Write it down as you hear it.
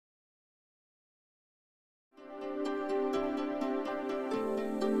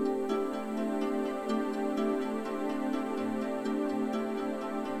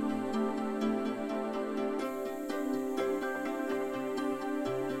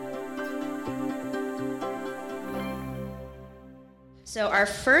So our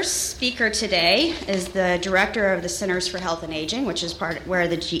first speaker today is the director of the Centers for Health and Aging, which is part where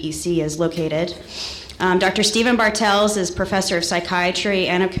the GEC is located. Dr. Stephen Bartels is professor of psychiatry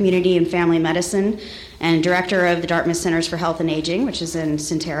and of community and family medicine and director of the Dartmouth Centers for Health and Aging, which is in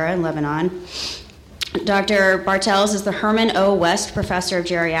Sintara in Lebanon. Dr. Bartels is the Herman O. West Professor of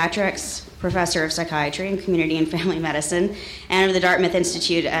Geriatrics, Professor of Psychiatry and Community and Family Medicine, and of the Dartmouth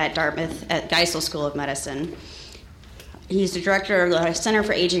Institute at Geisel School of Medicine. He's the director of the Center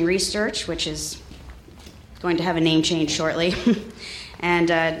for Aging Research, which is going to have a name change shortly.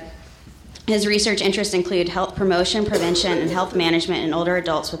 And his research interests include health promotion, prevention, and health management in older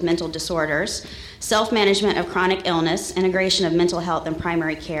adults with mental disorders, self-management of chronic illness, integration of mental health and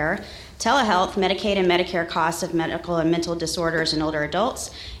primary care, telehealth, Medicaid and Medicare costs of medical and mental disorders in older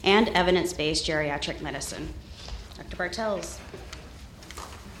adults, and evidence-based geriatric medicine. Dr. Bartels.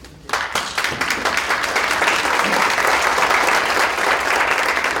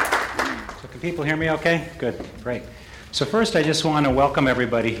 Can people hear me okay? Good, great. So first I just want to welcome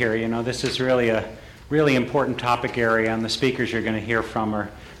everybody here. You know, this is really a really important topic area, and the speakers you're going to hear from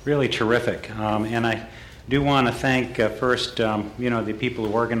are really terrific. And I do want to thank first, the people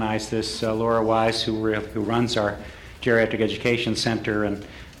who organized this, Laura Wise, who runs our Geriatric Education Center, and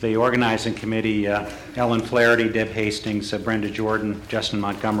the organizing committee, Ellen Flaherty, Deb Hastings, Brenda Jordan, Justin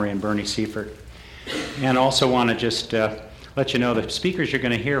Montgomery, and Bernie Seifert. And also want to just let you know the speakers you're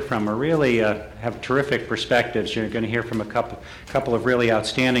going to hear from are really have terrific perspectives. You're going to hear from a couple of really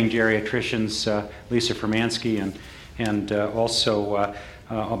outstanding geriatricians, Lisa Fermansky and also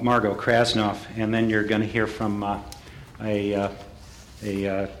Margot Krasnoff, and then you're going to hear from a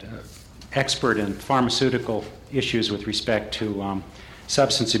expert in pharmaceutical issues with respect to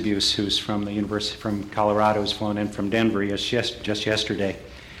substance abuse, who's from the University from Colorado, who's flown in from Denver just yesterday.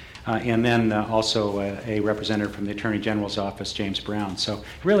 And then also a representative from the Attorney General's office, James Brown. So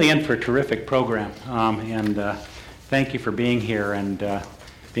really in for a terrific program, and thank you for being here and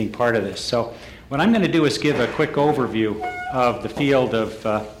being part of this. So what I'm going to do is give a quick overview of the field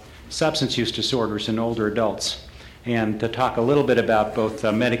of substance use disorders in older adults, and to talk a little bit about both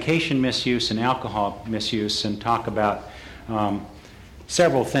medication misuse and alcohol misuse, and talk about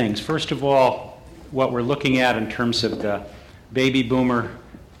several things. First of all, what we're looking at in terms of the baby boomer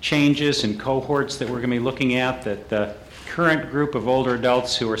changes and cohorts that we're going to be looking at, that the current group of older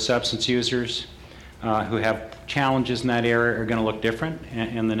adults who are substance users, who have challenges in that area, are going to look different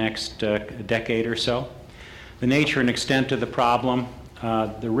in the next decade or so. The nature and extent of the problem,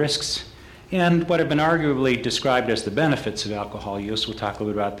 the risks, and what have been arguably described as the benefits of alcohol use. We'll talk a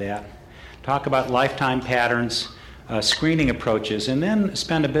little bit about that. Talk about lifetime patterns, screening approaches, and then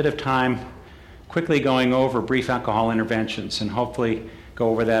spend a bit of time quickly going over brief alcohol interventions, and hopefully go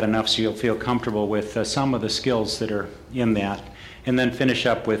over that enough so you'll feel comfortable with some of the skills that are in that, and then finish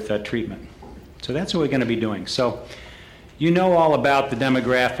up with treatment. So that's what we're going to be doing. So you know all about the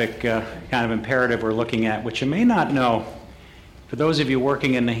demographic kind of imperative we're looking at. What you may not know, for those of you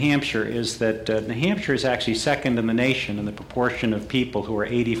working in New Hampshire, is that New Hampshire is actually second in the nation in the proportion of people who are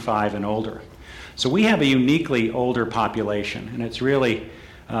 85 and older. So we have a uniquely older population, and it's really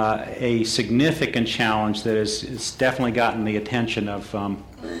a significant challenge that has definitely gotten the attention of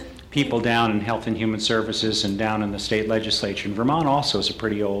people down in Health and Human Services and down in the state legislature. And Vermont also is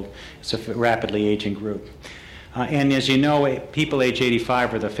it's a rapidly aging group. And as you know, people age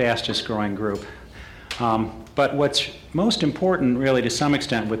 85 are the fastest growing group. But what's most important really to some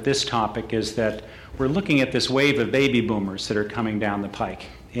extent with this topic is that we're looking at this wave of baby boomers that are coming down the pike.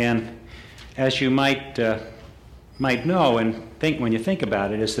 And as you might know and think when you think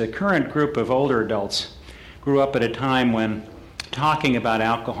about it, is the current group of older adults grew up at a time when talking about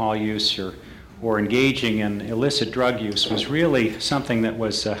alcohol use or engaging in illicit drug use was really something that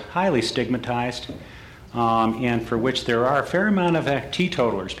was highly stigmatized, and for which there are a fair amount of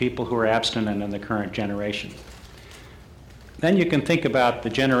teetotalers, people who are abstinent in the current generation. Then you can think about the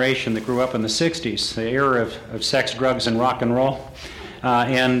generation that grew up in the 60s, the era of sex, drugs, and rock and roll.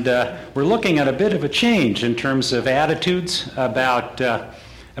 And we're looking at a bit of a change in terms of attitudes about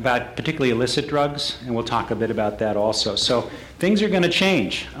particularly illicit drugs, and we'll talk a bit about that also. So things are going to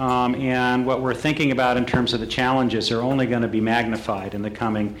change, and what we're thinking about in terms of the challenges are only going to be magnified in the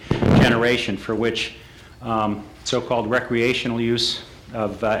coming generation, for which so-called recreational use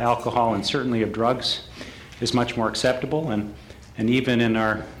of alcohol and certainly of drugs is much more acceptable. And even in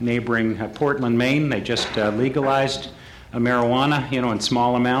our neighboring Portland, Maine, they just legalized marijuana, in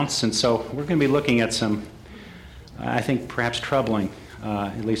small amounts, and so we're going to be looking at some, I think, perhaps troubling,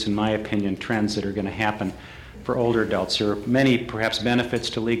 at least in my opinion, trends that are going to happen for older adults. There are many, perhaps, benefits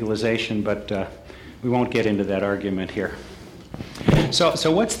to legalization, but we won't get into that argument here.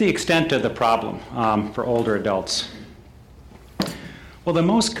 So what's the extent of the problem for older adults? Well, the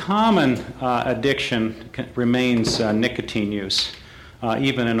most common addiction remains nicotine use,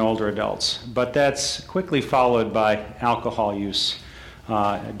 even in older adults. But that's quickly followed by alcohol use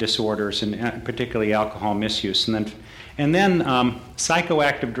disorders, and particularly alcohol misuse. And then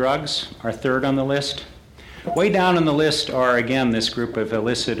psychoactive drugs are third on the list. Way down on the list are, again, this group of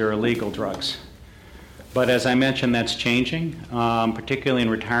illicit or illegal drugs. But as I mentioned, that's changing, particularly in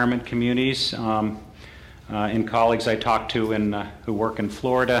retirement communities. In colleagues I talk to who work in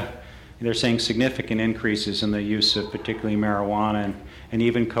Florida, they're seeing significant increases in the use of particularly marijuana and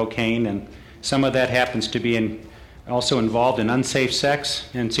even cocaine. And some of that happens to be also involved in unsafe sex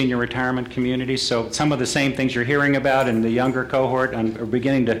in senior retirement communities. So some of the same things you're hearing about in the younger cohort are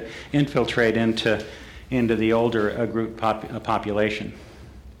beginning to infiltrate into the older group population.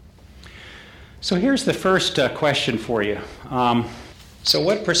 So here's the first question for you. So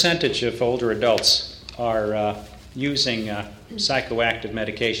what percentage of older adults are using psychoactive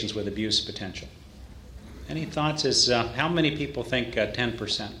medications with abuse potential? Any thoughts as how many people think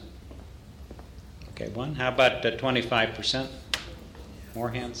 10%? Okay, one. How about 25%? More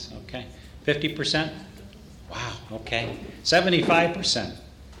hands? Okay. 50%? Wow, okay. 75%?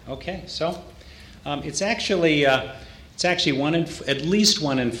 Okay, so it's actually at least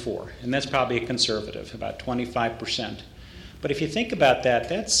 1 in 4, and that's probably a conservative, about 25%. But if you think about that,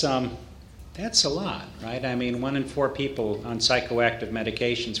 that's a lot, right? I mean, 1 in 4 people on psychoactive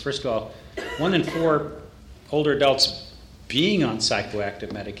medications. First of all, 1 in 4 older adults being on psychoactive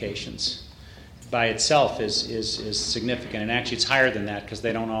medications by itself is significant, and actually it's higher than that because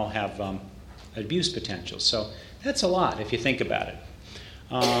they don't all have abuse potential. So that's a lot if you think about it.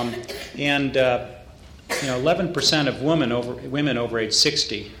 11% of women over age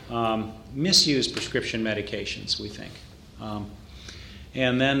 60 misuse prescription medications, we think.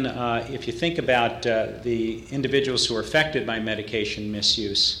 And then if you think about the individuals who are affected by medication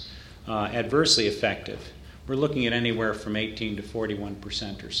misuse, adversely affected, we're looking at anywhere from 18 to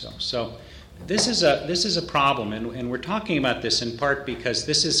 41% or so. So this is a problem, and we're talking about this in part because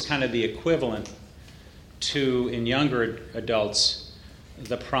this is kind of the equivalent to, in younger adults,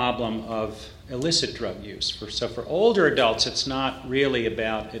 the problem of illicit drug use. So for older adults, it's not really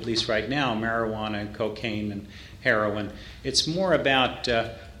about, at least right now, marijuana and cocaine and heroin. It's more about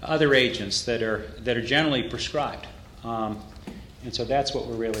other agents that are generally prescribed, and so that's what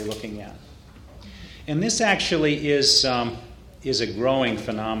we're really looking at. And this actually is a growing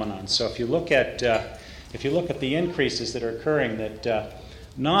phenomenon. So if you look at the increases that are occurring, that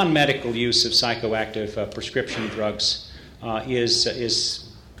non-medical use of psychoactive prescription drugs is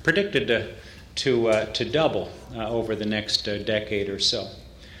predicted to double over the next decade or so,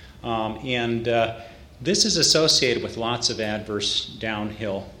 and this is associated with lots of adverse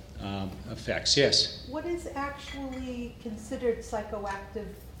downhill effects. Yes? What is actually considered psychoactive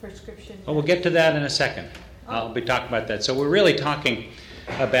prescription? Oh, we'll get to that in a second. I'll be talking about that. So we're really talking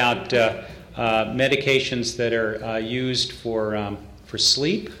about medications that are used for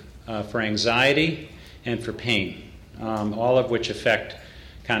sleep, for anxiety, and for pain, all of which affect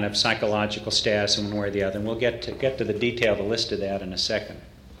kind of psychological status in one way or the other. And we'll get to the detailed list of that in a second.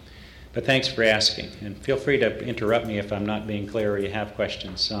 But thanks for asking, and feel free to interrupt me if I'm not being clear or you have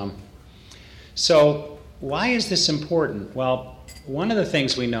questions. So why is this important? Well, one of the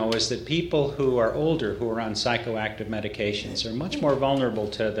things we know is that people who are older, who are on psychoactive medications, are much more vulnerable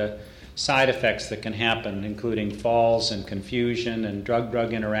to the side effects that can happen, including falls and confusion and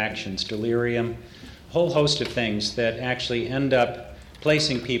drug-drug interactions, delirium, a whole host of things that actually end up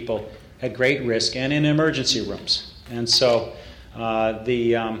placing people at great risk and in emergency rooms. And so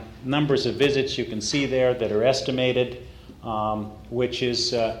the numbers of visits you can see there that are estimated, which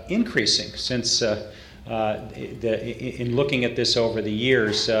is increasing since in looking at this over the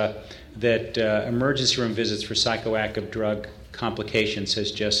years, that emergency room visits for psychoactive drug complications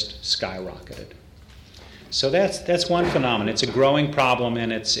has just skyrocketed. So that's one phenomenon. It's a growing problem,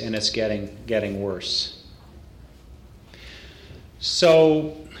 and it's getting worse.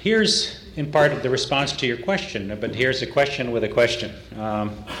 So here's in part of the response to your question, but here's a question with a question.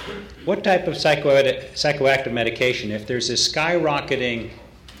 What type of psychoactive medication, if there's a skyrocketing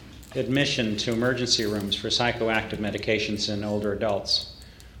admission to emergency rooms for psychoactive medications in older adults,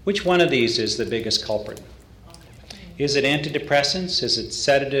 which one of these is the biggest culprit? Is it antidepressants? Is it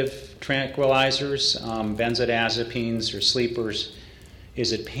sedative tranquilizers, benzodiazepines or sleepers?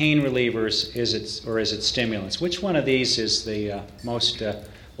 Is it pain relievers? Is it stimulants? Which one of these is the most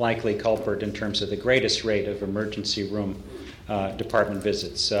likely culprit in terms of the greatest rate of emergency room department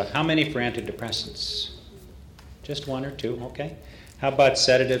visits? How many for antidepressants? Just 1 or 2, okay. How about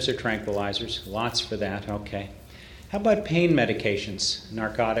sedatives or tranquilizers? Lots for that, okay. How about pain medications,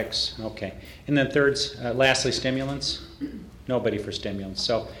 narcotics? Okay. And then lastly, stimulants? Nobody for stimulants.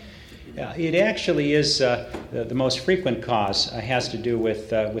 So it actually is the most frequent cause has to do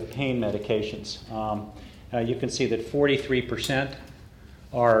with pain medications. You can see that 43%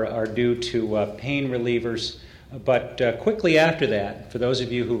 are due to pain relievers. But quickly after that, for those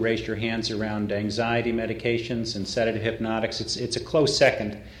of you who raised your hands around anxiety medications and sedative hypnotics, it's a close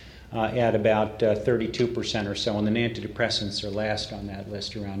second at about 32% or so, and the antidepressants are last on that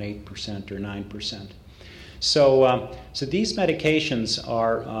list, around 8% or 9%. So these medications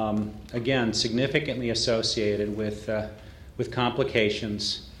are, again, significantly associated with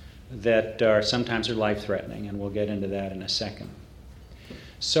complications that sometimes are life-threatening, and we'll get into that in a second.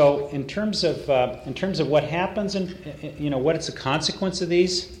 So in terms of what happens and what is the consequence of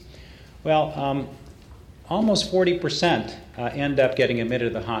these, well, almost 40% end up getting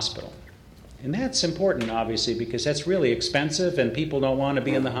admitted to the hospital. And that's important, obviously, because that's really expensive and people don't want to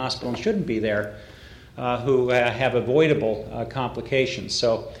be in the hospital and shouldn't be there who have avoidable complications.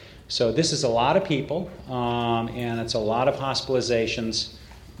 So this is a lot of people, and it's a lot of hospitalizations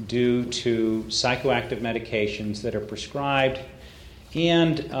due to psychoactive medications that are prescribed.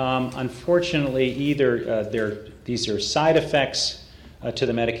 And unfortunately, either these are side effects to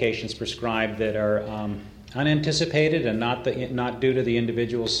the medications prescribed that are unanticipated and not due to the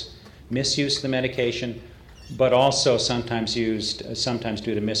individual's misuse of the medication, but also sometimes due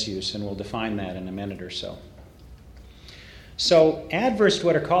to misuse, and we'll define that in a minute or so. So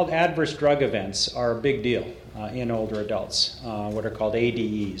what are called adverse drug events are a big deal in older adults, what are called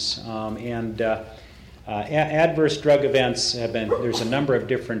ADEs. Adverse drug events there's a number of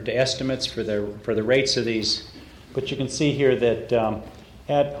different estimates for the rates of these, but you can see here that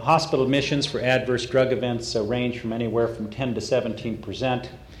hospital admissions for adverse drug events range from anywhere from 10 to 17%.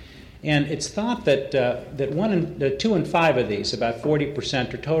 And it's thought that 2 in 5 of these, about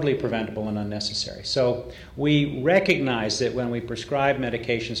 40%, are totally preventable and unnecessary. So we recognize that when we prescribe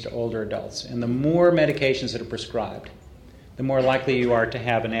medications to older adults, and the more medications that are prescribed, the more likely you are to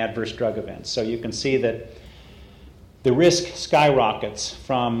have an adverse drug event. So you can see that the risk skyrockets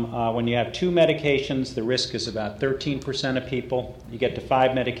from when you have 2 medications, the risk is about 13% of people. You get to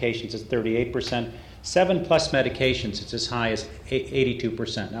 5 medications, it's 38%. 7+ medications, it's as high as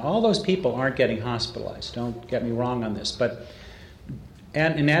 82%. Now, all those people aren't getting hospitalized. Don't get me wrong on this. But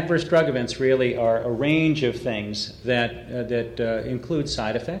adverse drug events really are a range of things that include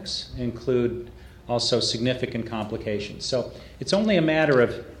side effects, include also significant complications. So it's only a matter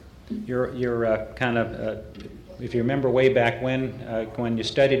of if you remember way back when you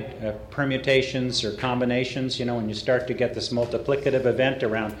studied permutations or combinations, when you start to get this multiplicative event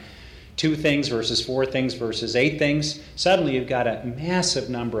around 2 things versus 4 things versus 8 things, suddenly you've got a massive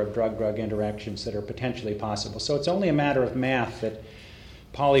number of drug-drug interactions that are potentially possible. So it's only a matter of math that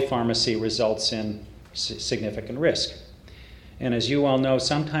polypharmacy results in significant risk. And as you all know,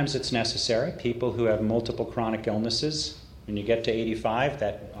 sometimes it's necessary. People who have multiple chronic illnesses, when you get to 85,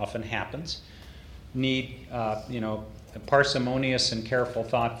 that often happens, need parsimonious and careful,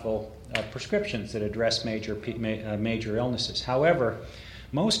 thoughtful prescriptions that address major illnesses. However,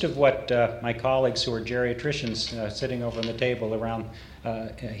 most of what my colleagues who are geriatricians sitting over on the table around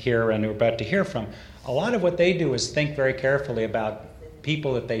here and we're about to hear from, a lot of what they do is think very carefully about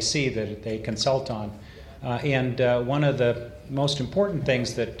people that they see, that they consult on. And one of the most important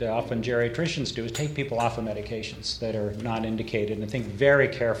things that often geriatricians do is take people off of medications that are not indicated and think very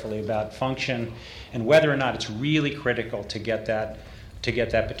carefully about function and whether or not it's really critical to get that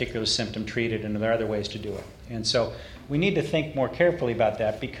particular symptom treated, and there are other ways to do it. And so we need to think more carefully about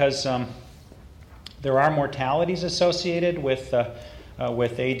that because there are mortalities associated with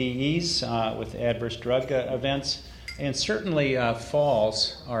ADEs, with adverse drug events, and certainly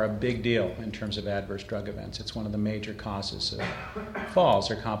falls are a big deal in terms of adverse drug events. It's one of the major causes of falls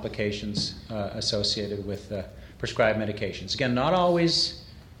or complications associated with prescribed medications. Again, not always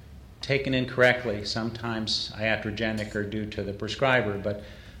taken incorrectly, sometimes iatrogenic or due to the prescriber, but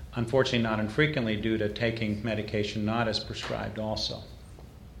unfortunately not infrequently due to taking medication not as prescribed also.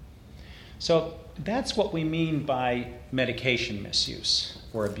 So that's what we mean by medication misuse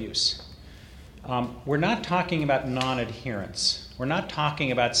or abuse. We're not talking about non-adherence. We're not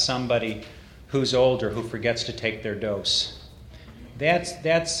talking about somebody who's older who forgets to take their dose.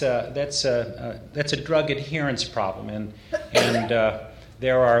 That's a drug adherence problem, and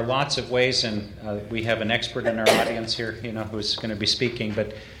there are lots of ways, and we have an expert in our audience here, who's going to be speaking.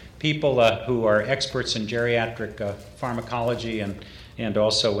 But people who are experts in geriatric pharmacology and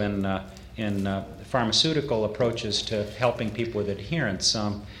also in pharmaceutical approaches to helping people with adherence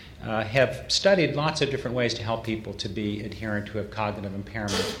have studied lots of different ways to help people to be adherent who have cognitive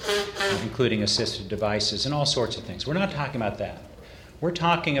impairment, including assistive devices and all sorts of things. We're not talking about that. We're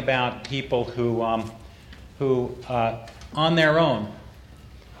talking about people who on their own,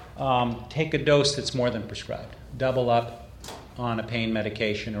 take a dose that's more than prescribed, double up on a pain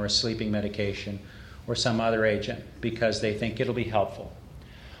medication or a sleeping medication or some other agent because they think it'll be helpful.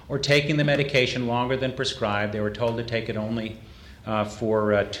 Or taking the medication longer than prescribed. They were told to take it only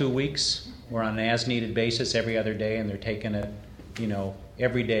for 2 weeks or on an as-needed basis every other day, and they're taking it,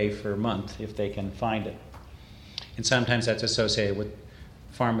 every day for a month if they can find it. And sometimes that's associated with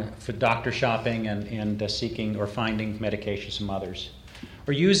for doctor shopping and seeking or finding medications from others.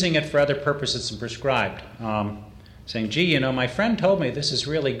 Or using it for other purposes than prescribed. Saying, gee, my friend told me this is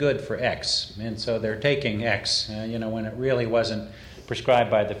really good for X, and so they're taking X, when it really wasn't prescribed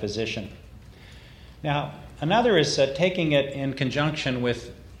by the physician. Now, another is taking it in conjunction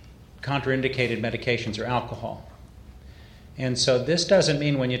with contraindicated medications or alcohol. And so this doesn't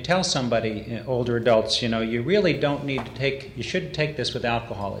mean when you tell somebody, older adults, you really don't need to you shouldn't take this with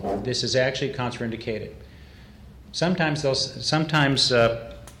alcohol. This is actually contraindicated. Sometimes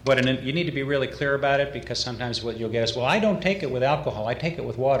you need to be really clear about it, because sometimes what you'll get is, well, I don't take it with alcohol, I take it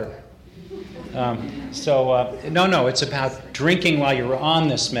with water. No, it's about drinking while you're on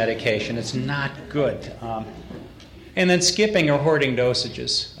this medication. It's not good. And then skipping or hoarding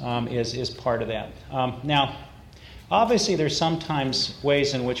dosages is part of that. Now, obviously there's sometimes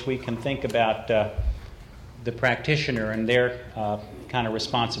ways in which we can think about the practitioner and their kind of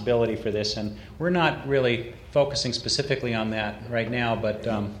responsibility for this, and we're not really focusing specifically on that right now, but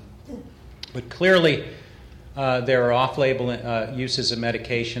clearly there are off-label uses of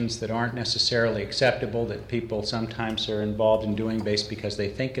medications that aren't necessarily acceptable, that people sometimes are involved in doing based because they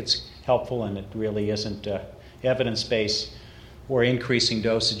think it's helpful and it really isn't evidence-based, or increasing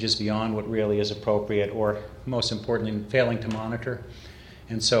dosages beyond what really is appropriate, or most importantly, failing to monitor.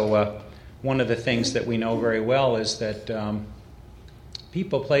 And so one of the things that we know very well is that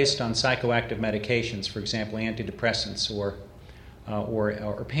people placed on psychoactive medications, for example, antidepressants or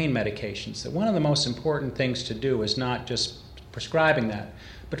pain medications, that one of the most important things to do is not just prescribing that,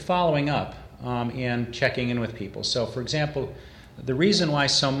 but following up and checking in with people. So, for example, the reason why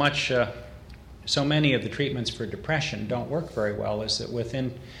so many of the treatments for depression don't work very well is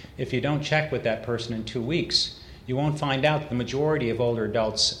that if you don't check with that person in 2 weeks, you won't find out the majority of older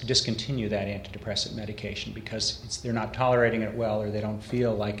adults discontinue that antidepressant medication because they're not tolerating it well, or they don't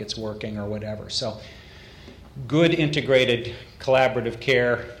feel like it's working or whatever. So good integrated collaborative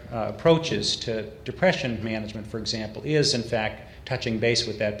care approaches to depression management, for example, is in fact touching base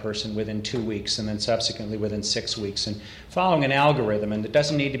with that person within 2 weeks and then subsequently within 6 weeks, and following an algorithm. And it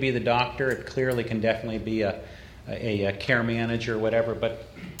doesn't need to be the doctor. It clearly can definitely be a care manager or whatever, but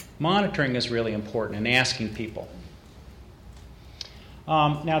monitoring is really important, and asking people.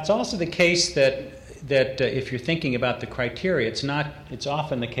 Now, it's also the case that if you're thinking about the criteria, it's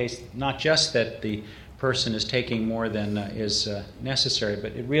often the case not just that the person is taking more than is necessary,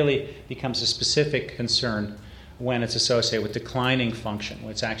 but it really becomes a specific concern when it's associated with declining function,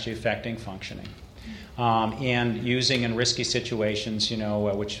 when it's actually affecting functioning. And using in risky situations,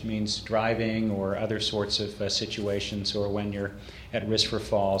 which means driving or other sorts of situations, or when you're at risk for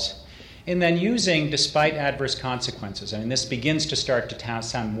falls. And then using despite adverse consequences. I mean, this begins to start to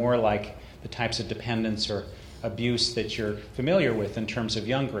sound more like the types of dependence or abuse that you're familiar with in terms of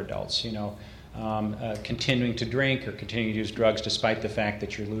younger adults, continuing to drink or continuing to use drugs despite the fact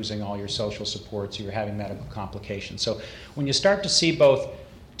that you're losing all your social supports or you're having medical complications. So when you start to see both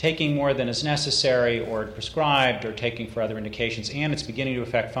taking more than is necessary or prescribed or taking for other indications, and it's beginning to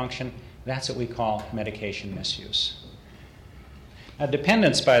affect function, that's what we call medication misuse. Now,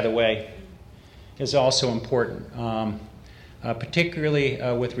 dependence, by the way, is also important, particularly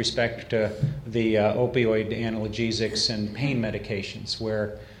with respect to the opioid analgesics and pain medications,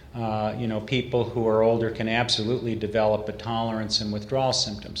 where people who are older can absolutely develop a tolerance and withdrawal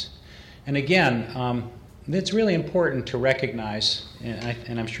symptoms. And again, it's really important to recognize,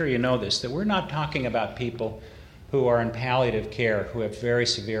 and I'm sure you know this, that we're not talking about people who are in palliative care who have very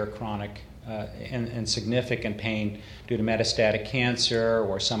severe chronic and significant pain due to metastatic cancer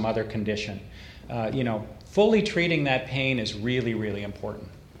or some other condition. Fully treating that pain is really, really important.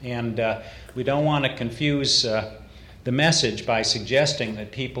 And we don't want to confuse the message by suggesting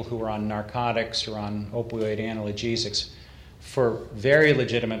that people who are on narcotics or on opioid analgesics for very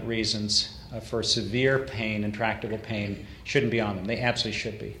legitimate reasons, for severe pain, intractable pain, shouldn't be on them. They absolutely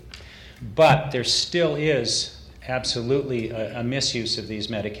should be. But there still is absolutely a misuse of these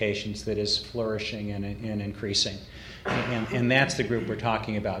medications that is flourishing and increasing. And that's the group we're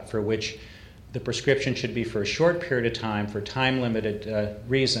talking about, for which the prescription should be for a short period of time, for time-limited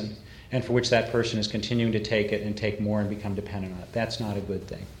reason, and for which that person is continuing to take it and take more and become dependent on it. That's not a good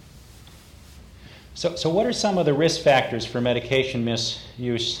thing. So what are some of the risk factors for medication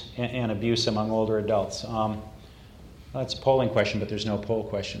misuse and abuse among older adults? That's a polling question, but there's no poll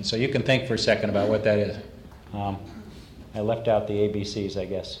question. So you can think for a second about what that is. I left out the ABCs, I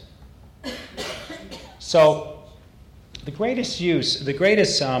guess. So the greatest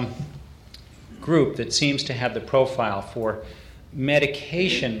group that seems to have the profile for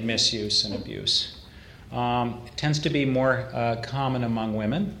medication misuse and abuse tends to be more common among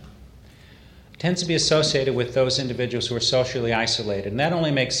women. Tends to be associated with those individuals who are socially isolated. And that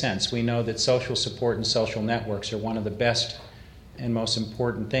only makes sense. We know that social support and social networks are one of the best and most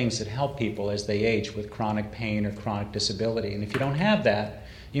important things that help people as they age with chronic pain or chronic disability. And if you don't have that,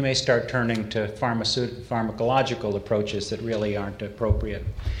 you may start turning to pharmacological approaches that really aren't appropriate.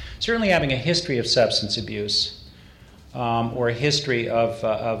 Certainly having a history of substance abuse or a history of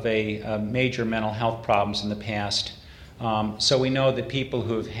a major mental health problems in the past. So we know that people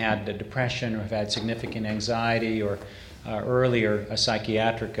who have had depression or have had significant anxiety or earlier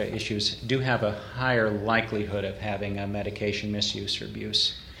psychiatric issues do have a higher likelihood of having a medication misuse or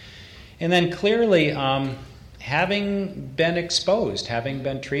abuse. And then clearly, having been exposed, having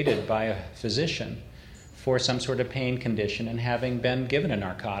been treated by a physician for some sort of pain condition and having been given a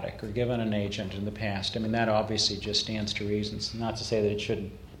narcotic or given an agent in the past. I mean, that obviously just stands to reason. Not to say that it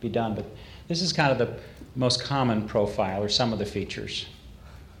shouldn't be done, but this is kind of the most common profile or some of the features.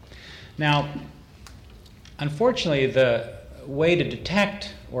 Now, unfortunately, the way to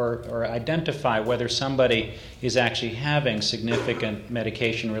detect or identify whether somebody is actually having significant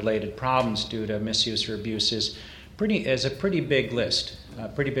medication-related problems due to misuse or abuse is a pretty big list, a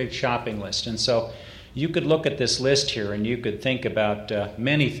pretty big shopping list. And so you could look at this list here and you could think about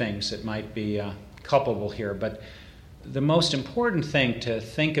many things that might be culpable here, but the most important thing to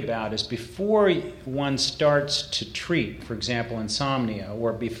think about is before one starts to treat, for example, insomnia,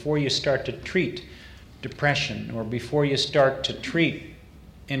 or before you start to treat depression, or before you start to treat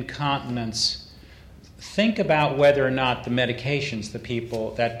incontinence, think about whether or not the medications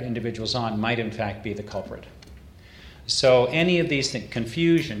that individual's on might in fact be the culprit. So any of these things,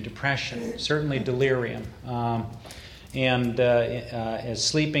 confusion, depression, certainly delirium, and as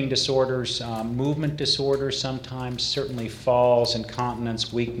sleeping disorders, movement disorders sometimes, certainly falls,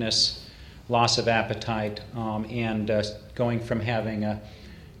 incontinence, weakness, loss of appetite, and going from having a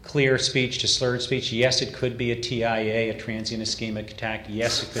clear speech to slurred speech. Yes, it could be a TIA, a transient ischemic attack.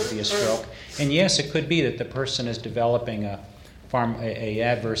 Yes, it could be a stroke. And yes, it could be that the person is developing a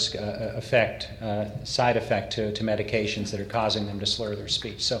adverse side effect to medications that are causing them to slur their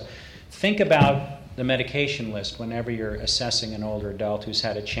speech. So think about the medication list whenever you're assessing an older adult who's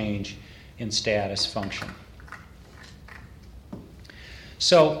had a change in status function.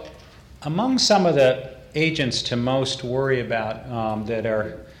 So among some of the agents to most worry about that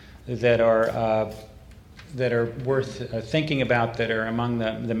are worth thinking about, that are among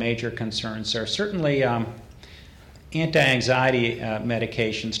the major concerns, are certainly anti-anxiety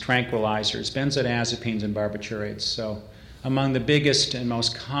medications, tranquilizers, benzodiazepines, and barbiturates. So among the biggest and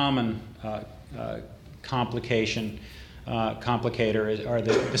most common complicator are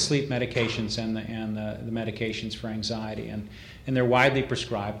the sleep medications and the medications for anxiety, and they're widely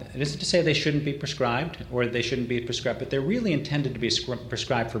prescribed. It isn't to say they shouldn't be prescribed or they shouldn't be prescribed, but they're really intended to be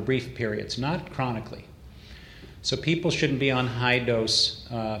prescribed for brief periods, not chronically. So people shouldn't be on high-dose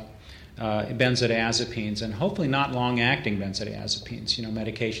benzodiazepines, and hopefully not long-acting benzodiazepines.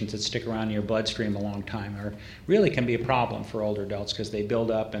 Medications that stick around in your bloodstream a long time really can be a problem for older adults because they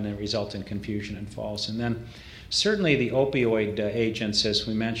build up and then result in confusion and falls. And then certainly the opioid agents, as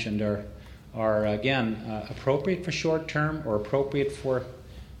we mentioned, are again appropriate for short-term or appropriate for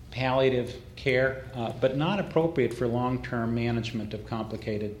palliative care, but not appropriate for long-term management of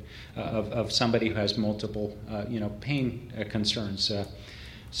complicated of somebody who has multiple pain concerns.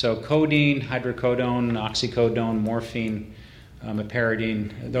 So codeine, hydrocodone, oxycodone, morphine,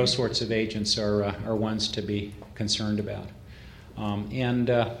 meperidine, those sorts of agents are ones to be concerned about. And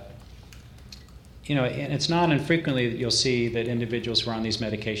it's not infrequently that you'll see that individuals who are on these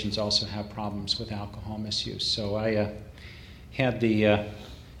medications also have problems with alcohol misuse. So I had the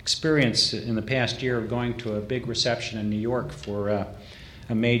experience in the past year of going to a big reception in New York for a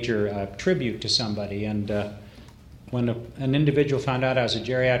major tribute to somebody, and when an individual found out I was a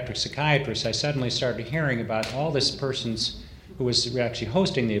geriatric psychiatrist, I suddenly started hearing about all this person's, who was actually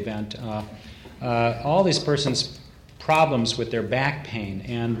hosting the event, all these persons' problems with their back pain,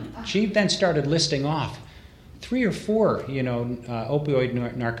 and she then started listing off 3 or 4,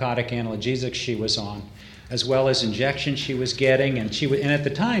 opioid narcotic analgesics she was on, as well as injections she was getting, and at the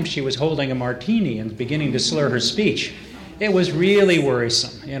time she was holding a martini and beginning to slur her speech. It was really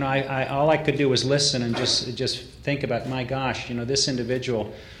worrisome. All I could do was listen and just think about, my gosh, this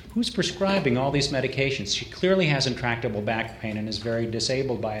individual who's prescribing all these medications. She clearly has intractable back pain and is very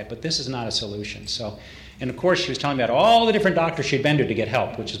disabled by it, but this is not a solution. And of course, she was telling me about all the different doctors she'd been to get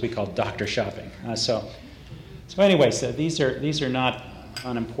help, which is we call doctor shopping. So anyways, these are not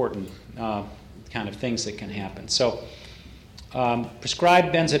unimportant kind of things that can happen. So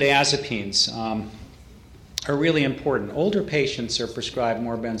prescribed benzodiazepines are really important. Older patients are prescribed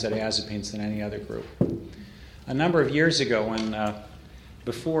more benzodiazepines than any other group. A number of years ago, when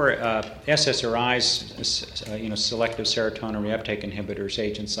before SSRIs, selective serotonin reuptake inhibitors,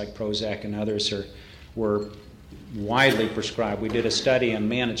 agents like Prozac and others were widely prescribed. We did a study on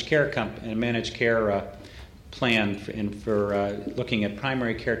managed care plan for looking at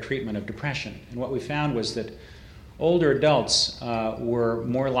primary care treatment of depression. And what we found was that older adults were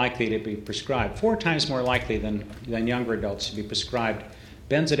more likely to be prescribed, 4 times more likely than younger adults to be prescribed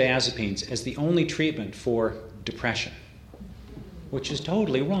benzodiazepines as the only treatment for depression, which is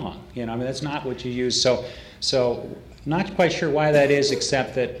totally wrong. That's not what you use. So not quite sure why that is,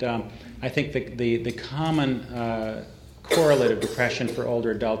 except that I think the common correlate of depression for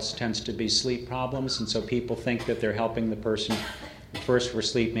older adults tends to be sleep problems, and so people think that they're helping the person first for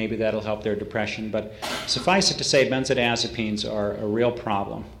sleep. Maybe that'll help their depression. But suffice it to say, benzodiazepines are a real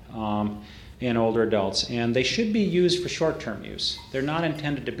problem in older adults, and they should be used for short-term use. They're not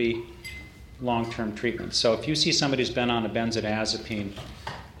intended to be long-term treatment. So if you see somebody who's been on a benzodiazepine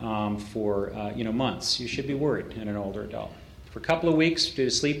for months, you should be worried in an older adult. For a couple of weeks, due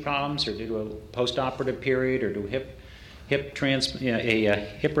to sleep problems or due to a post-operative period or due to hip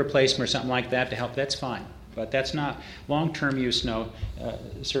replacement or something like that to help, that's fine. But that's not long-term use. No,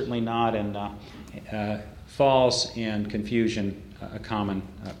 certainly not. And falls and confusion a common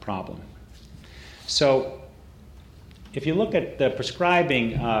problem. So if you look at the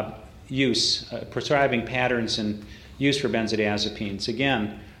prescribing prescribing patterns and use for benzodiazepines,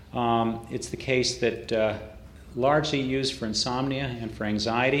 again, it's the case that largely used for insomnia and for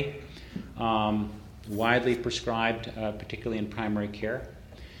anxiety, widely prescribed, particularly in primary care.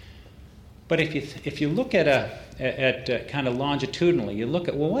 But if you look at kind of longitudinally, you look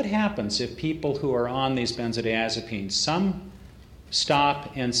at, well, what happens if people who are on these benzodiazepines, some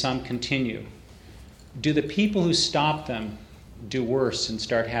stop and some continue? Do the people who stop them do worse and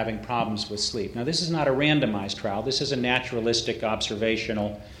start having problems with sleep? Now, this is not a randomized trial. This is a naturalistic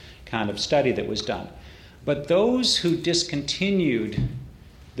observational kind of study that was done. But those who discontinued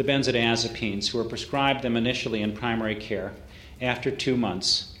the benzodiazepines, who were prescribed them initially in primary care, after 2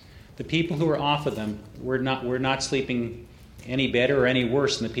 months, the people who were off of them were not sleeping any better or any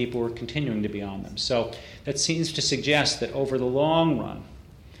worse than the people who were continuing to be on them. So that seems to suggest that over the long run,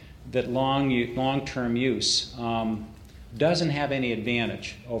 that long-term use doesn't have any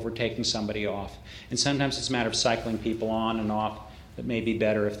advantage over taking somebody off. And sometimes it's a matter of cycling people on and off that may be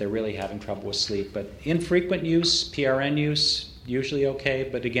better if they're really having trouble with sleep. But infrequent use, PRN use, usually okay.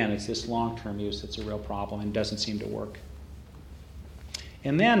 But again, it's this long-term use that's a real problem and doesn't seem to work.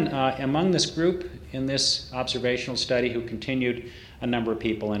 And then among this group in this observational study who continued, a number of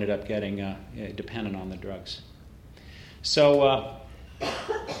people ended up getting dependent on the drugs. So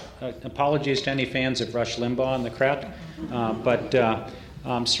apologies to any fans of Rush Limbaugh in the crowd, but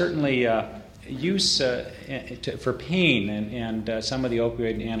certainly use for pain and some of the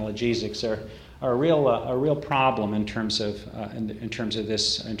opioid analgesics are a real problem in terms of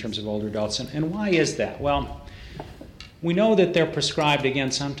older adults. And why is that? Well, we know that they're prescribed,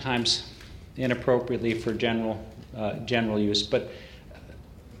 again, sometimes inappropriately for general use, but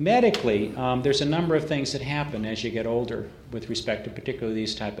medically, there's a number of things that happen as you get older with respect to particularly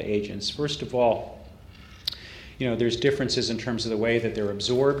these type of agents. First of all, there's differences in terms of the way that they're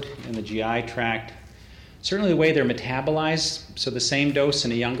absorbed in the GI tract. Certainly the way they're metabolized, so the same dose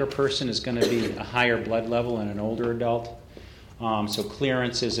in a younger person is going to be a higher blood level in an older adult. So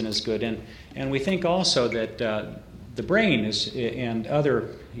clearance isn't as good. And we think also that the brain is, and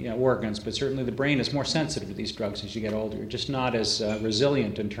other organs, but certainly the brain is more sensitive to these drugs as you get older. You're just not as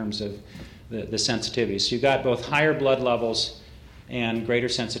resilient in terms of the sensitivity. So you've got both higher blood levels and greater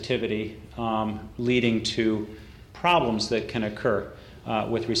sensitivity leading to problems that can occur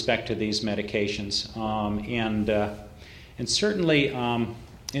with respect to these medications. And certainly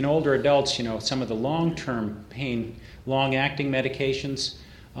in older adults, some of the long-term pain, long-acting medications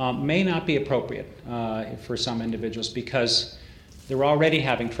may not be appropriate for some individuals because they're already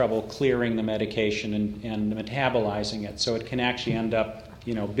having trouble clearing the medication and metabolizing it, so it can actually end up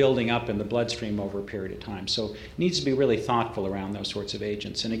building up in the bloodstream over a period of time. So it needs to be really thoughtful around those sorts of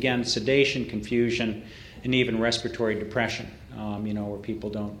agents. And again, sedation, confusion, and even respiratory depression, where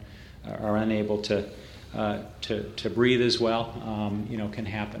people are unable to breathe as well, can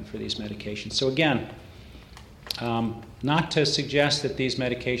happen for these medications. So again, not to suggest that these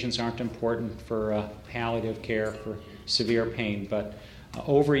medications aren't important for palliative care for severe pain, but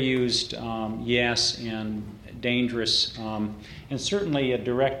overused, yes, and dangerous, and certainly a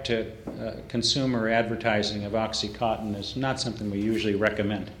direct-to-consumer advertising of OxyContin is not something we usually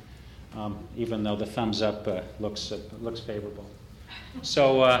recommend, even though the thumbs up looks favorable.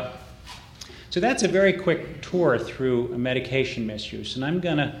 So that's a very quick tour through medication misuse, and I'm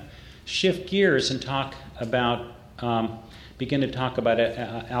going to shift gears and begin to talk about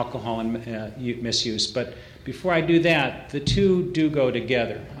alcohol and misuse. But before I do that, the two do go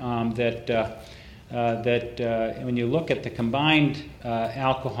together. When you look at the combined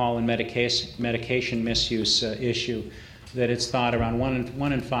alcohol and medication misuse issue, that it's thought around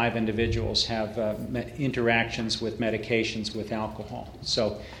 1 in 5 individuals have interactions with medications with alcohol.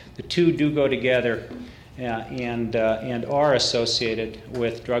 So the two do go together and are associated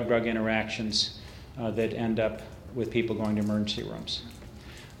with drug-drug interactions that end up with people going to emergency rooms.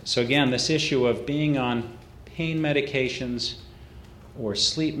 So again, this issue of being on pain medications or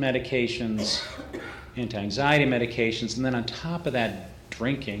sleep medications, anti-anxiety medications, and then on top of that,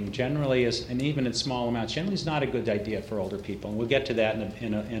 drinking generally is, and even in small amounts, generally is not a good idea for older people. And we'll get to that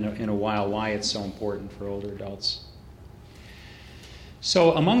in a while, why it's so important for older adults.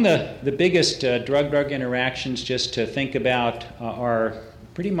 So among the biggest drug-drug interactions just to think about are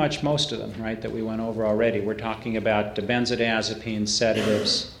pretty much most of them, right, that we went over already. We're talking about benzodiazepines,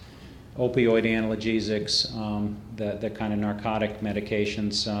 sedatives, opioid analgesics, the kind of narcotic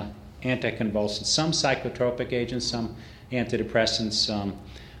medications, anticonvulsants, some psychotropic agents, some antidepressants,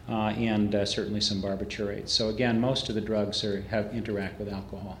 and certainly some barbiturates. So again, most of the drugs interact with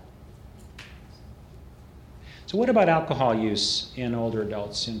alcohol. So what about alcohol use in older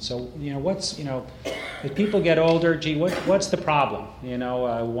adults? And so, as people get older, what's the problem?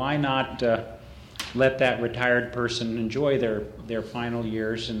 Why not let that retired person enjoy their final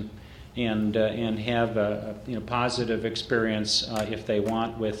years and have a positive experience if they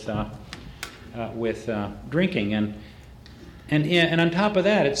want with drinking, and on top of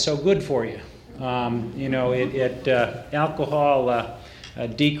that, it's so good for you. Alcohol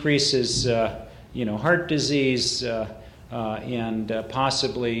decreases heart disease and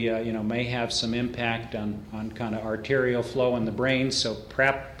possibly may have some impact on kind of arterial flow in the brain. So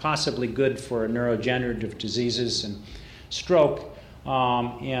possibly good for neurodegenerative diseases and stroke.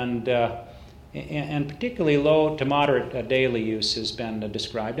 And particularly low to moderate daily use has been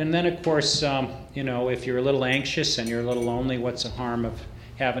described. And then, of course, if you're a little anxious and you're a little lonely, what's the harm of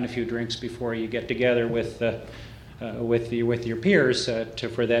having a few drinks before you get together with your peers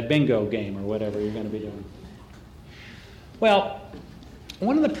for that bingo game or whatever you're going to be doing? Well,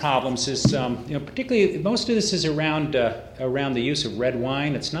 one of the problems is, particularly most of this is around the use of red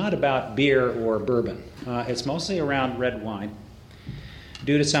wine. It's not about beer or bourbon. It's mostly around red wine,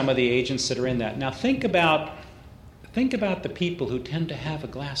 due to some of the agents that are in that. Now think about the people who tend to have a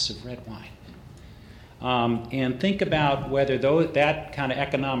glass of red wine, and think about whether that kind of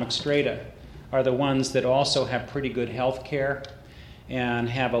economic strata are the ones that also have pretty good health care and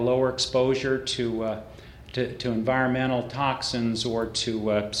have a lower exposure to environmental toxins or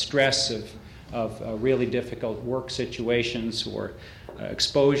to stress of really difficult work situations, or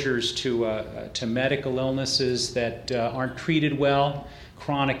exposures to medical illnesses that aren't treated well,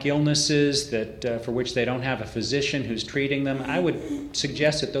 chronic illnesses that for which they don't have a physician who's treating them. I would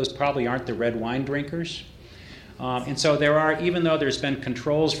suggest that those probably aren't the red wine drinkers. And so there are, even though there's been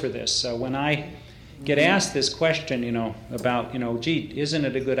controls for this, when I get asked this question, about, gee, isn't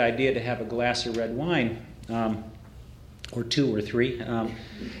it a good idea to have a glass of red wine, or 2 or 3?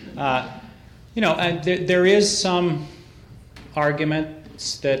 There is some argument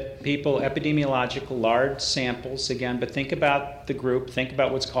that people, epidemiological, large samples, again, but think about the group, think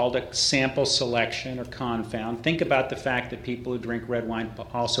about what's called a sample selection or confound. Think about the fact that people who drink red wine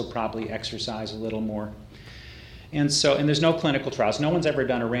also probably exercise a little more. And there's no clinical trials. No one's ever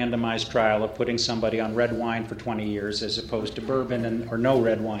done a randomized trial of putting somebody on red wine for 20 years as opposed to bourbon or no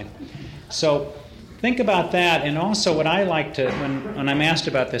red wine. So think about that. And also what I like to, when I'm asked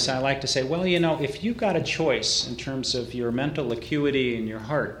about this, I like to say, well, if you've got a choice in terms of your mental acuity and your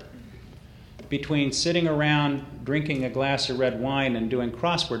heart between sitting around drinking a glass of red wine and doing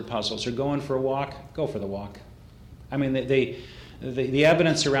crossword puzzles or going for a walk, go for the walk. I mean, the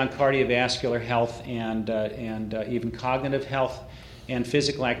evidence around cardiovascular health and even cognitive health and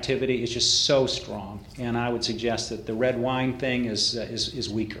physical activity is just so strong. And I would suggest that the red wine thing is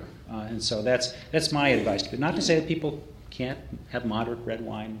weaker. And so that's my advice. But not to say that people can't have moderate red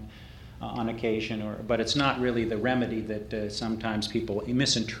wine on occasion, but it's not really the remedy that sometimes people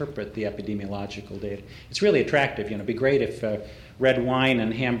misinterpret the epidemiological data. It's really attractive. It'd be great if red wine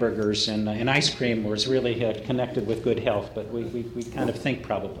and hamburgers and ice cream was really connected with good health, but we kind of think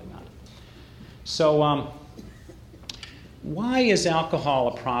probably not. So why is alcohol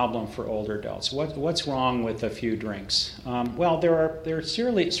a problem for older adults? What's wrong with a few drinks? Well, there are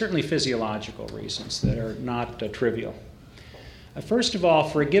certainly physiological reasons that are not trivial. First of all,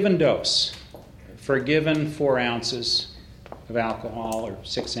 for a given dose, for a given 4 ounces of alcohol or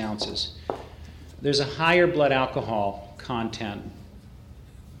 6 ounces, there's a higher blood alcohol content,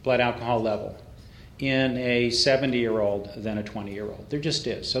 blood alcohol level, in a 70-year-old than a 20-year-old. There just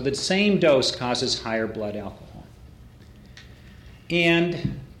is. So the same dose causes higher blood alcohol.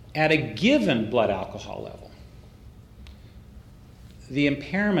 And at a given blood alcohol level, the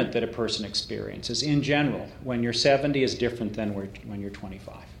impairment that a person experiences in general when you're 70 is different than when you're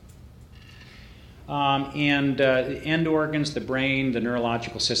 25. And the end organs, the brain, the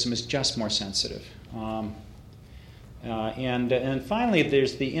neurological system is just more sensitive. And finally,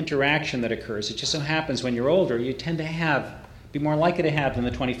 there's the interaction that occurs. It just so happens when you're older, you tend to be more likely to have than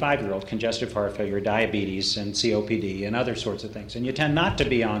the 25-year-old congestive heart failure, diabetes, and COPD, and other sorts of things. And you tend not to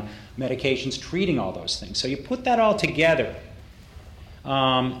be on medications treating all those things. So you put that all together,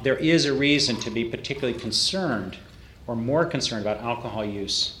 there is a reason to be particularly concerned or more concerned about alcohol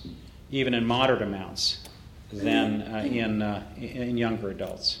use, even in moderate amounts, than in younger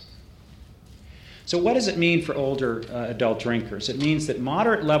adults. So what does it mean for older adult drinkers? It means that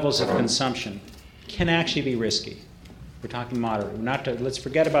moderate levels of consumption can actually be risky. We're talking moderate. Let's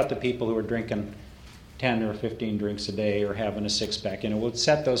forget about the people who are drinking 10 or 15 drinks a day or having a six-pack. We'll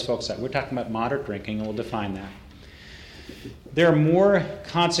set those folks up. We're talking about moderate drinking, and we'll define that. There are more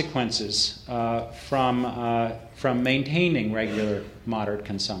consequences from maintaining regular moderate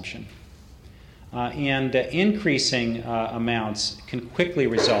consumption. And increasing amounts can quickly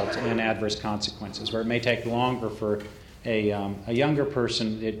result in adverse consequences, where it may take longer for a younger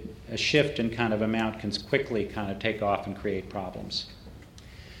person. A shift in kind of amount can quickly kind of take off and create problems.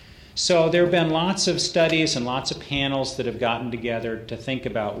 So there have been lots of studies and lots of panels that have gotten together to think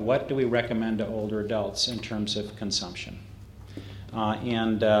about what do we recommend to older adults in terms of consumption.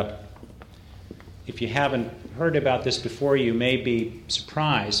 If you haven't heard about this before, you may be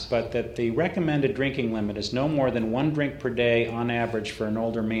surprised, but that the recommended drinking limit is no more than 1 drink per day on average for an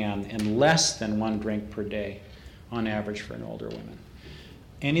older man and less than 1 drink per day on average for an older woman.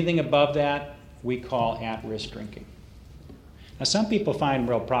 Anything above that, we call at-risk drinking. Now, some people find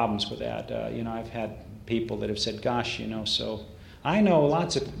real problems with that. I've had people that have said, gosh, so I know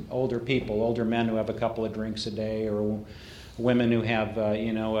lots of older people, older men who have a couple of drinks a day, or women who have,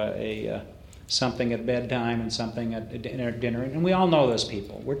 something at bedtime and something at dinner, and we all know those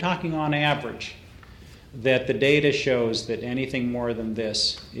people. We're talking on average that the data shows that anything more than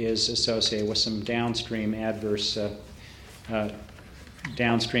this is associated with some downstream adverse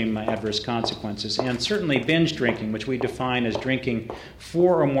consequences. And certainly binge drinking, which we define as drinking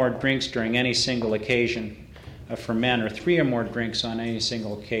 4 or more drinks during any single occasion for men, or 3 or more drinks on any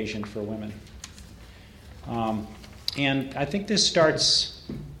single occasion for women. And I think this starts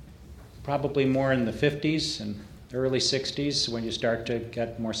probably more in the 50s and early 60s when you start to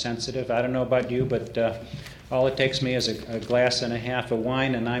get more sensitive. I don't know about you, but all it takes me is a glass and a half of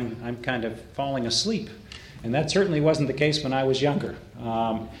wine, and I'm kind of falling asleep. And that certainly wasn't the case when I was younger.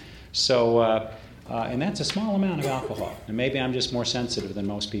 And that's a small amount of alcohol. And maybe I'm just more sensitive than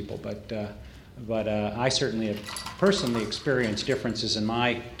most people, but I certainly have personally experienced differences in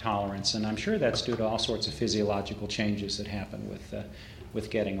my tolerance, and I'm sure that's due to all sorts of physiological changes that happen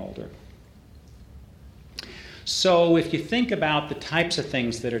with getting older. So if you think about the types of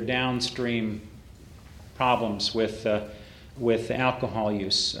things that are downstream problems with alcohol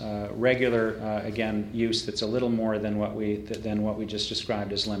use, regular again use that's a little more than what we just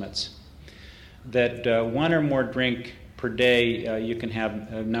described as limits, that 1 or more drink per day, you can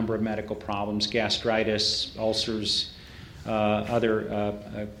have a number of medical problems: gastritis, ulcers, other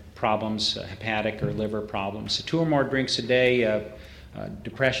problems, hepatic or liver problems. 2 or more drinks a day,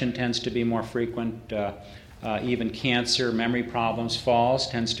 depression tends to be more frequent. even cancer, memory problems, falls,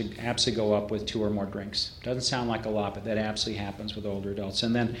 tends to absolutely go up with 2 or more drinks. Doesn't sound like a lot, but that absolutely happens with older adults.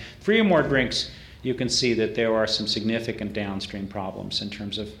 And then 3 or more drinks, you can see that there are some significant downstream problems in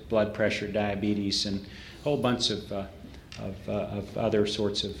terms of blood pressure, diabetes, and a whole bunch of other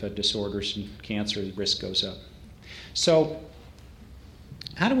sorts of disorders, and cancer risk goes up. So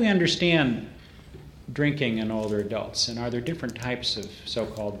how do we understand drinking in older adults, and are there different types of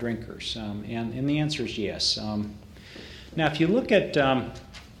so-called drinkers? And the answer is yes. Now, if you look at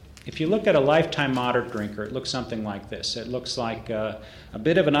a lifetime moderate drinker, it looks something like this. It looks like a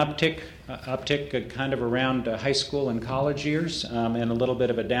bit of an uptick kind of around high school and college years, and a little bit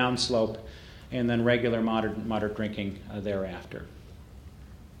of a downslope, and then regular moderate drinking thereafter.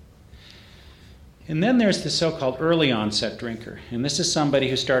 And then there's the so-called early onset drinker. And this is somebody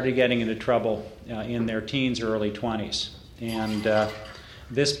who started getting into trouble in their teens or early 20s. And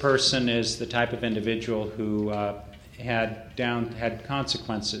this person is the type of individual who had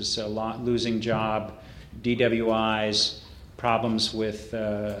consequences, losing job, DWIs, problems with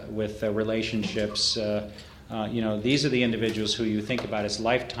relationships. These are the individuals who you think about as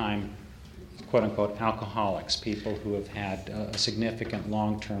lifetime, quote-unquote, alcoholics, people who have had a significant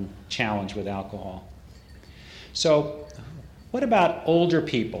long-term challenge with alcohol. So what about older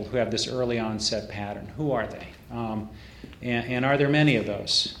people who have this early onset pattern? Who are they? And are there many of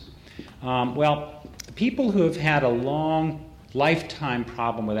those? Well, people who have had a long lifetime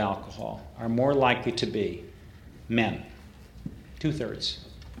problem with alcohol are more likely to be men. 2/3.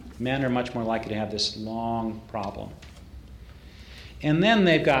 Men are much more likely to have this long problem. And then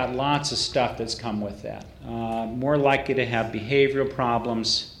they've got lots of stuff that's come with that. More likely to have behavioral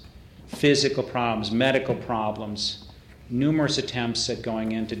problems, physical problems, medical problems, numerous attempts at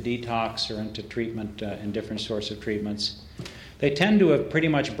going into detox or into treatment and different sorts of treatments. They tend to have pretty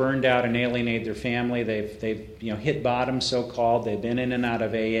much burned out and alienated their family. They've hit bottom, so-called. They've been in and out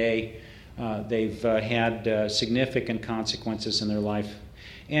of AA. They've had significant consequences in their life.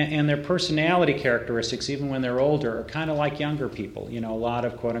 And their personality characteristics, even when they're older, are kind of like younger people. A lot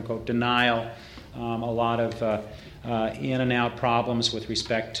of quote-unquote denial, a lot of in and out problems with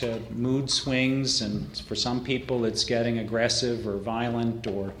respect to mood swings, and for some people it's getting aggressive or violent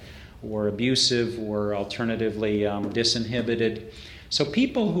or abusive or alternatively disinhibited. So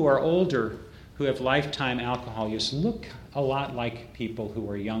people who are older, who have lifetime alcohol use, look a lot like people who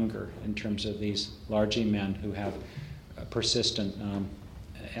are younger in terms of these largely men who have persistent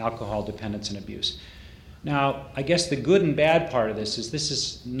alcohol dependence and abuse. Now, I guess the good and bad part of this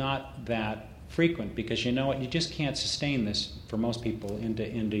is not that frequent, because you know what, you just can't sustain this for most people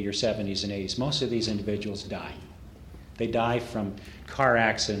into your 70s and 80s. Most of these individuals die. They die from car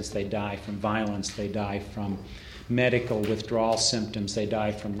accidents, they die from violence, they die from medical withdrawal symptoms, they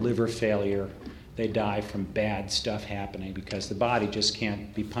die from liver failure, they die from bad stuff happening, because the body just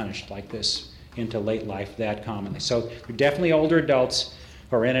can't be punished like this into late life that commonly. So they're definitely older adults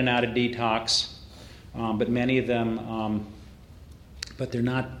who are in and out of detox, but many of them, but they're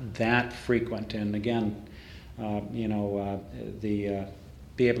not that frequent. And again,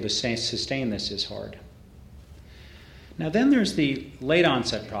 be able to sustain this is hard. Now then there's the late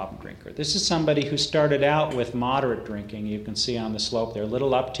onset problem drinker. This is somebody who started out with moderate drinking. You can see on the slope there, a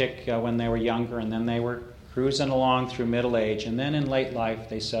little uptick when they were younger, and then they were cruising along through middle age, and then in late life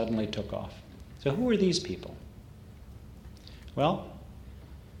they suddenly took off. So who are these people? Well,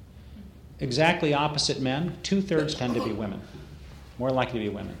 exactly opposite men. 2/3 tend to be women, more likely to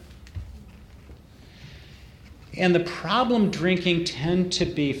be women. And the problem drinking tend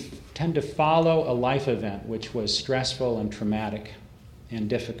to follow a life event which was stressful and traumatic and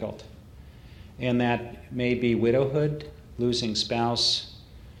difficult. And that may be widowhood, losing spouse,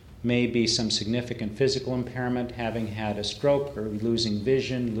 may be some significant physical impairment, having had a stroke, or losing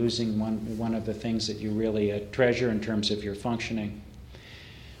vision, losing one of the things that you really treasure in terms of your functioning.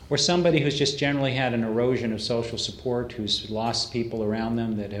 Or somebody who's just generally had an erosion of social support, who's lost people around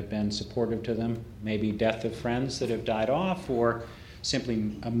them that have been supportive to them, maybe death of friends that have died off, or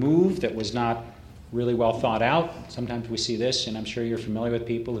simply a move that was not really well thought out. Sometimes we see this, and I'm sure you're familiar with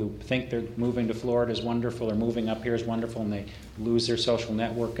people who think they're moving to Florida is wonderful, or moving up here is wonderful, and they lose their social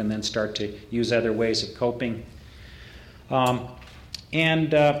network and then start to use other ways of coping.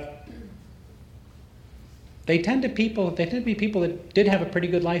 They tend to be people that did have a pretty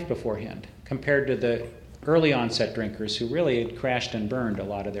good life beforehand, compared to the early onset drinkers who really had crashed and burned a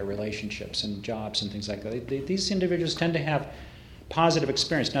lot of their relationships and jobs and things like that. These individuals tend to have positive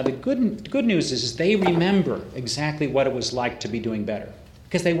experience. Now the good news is they remember exactly what it was like to be doing better,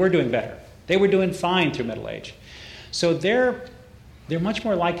 because they were doing better. They were doing fine through middle age. So they're much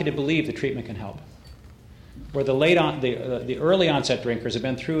more likely to believe the treatment can help. where the early onset drinkers have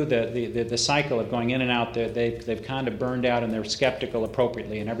been through the cycle of going in and out. They've kind of burned out and they're skeptical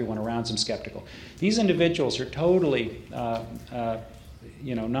appropriately, and everyone around them skeptical. These individuals are totally,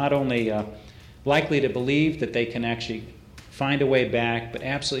 not only likely to believe that they can actually find a way back, but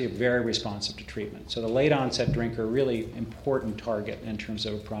absolutely very responsive to treatment. So the late onset drinker, really important target in terms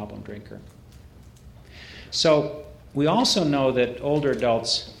of a problem drinker. So we also know that older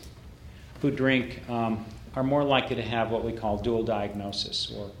adults who drink are more likely to have what we call dual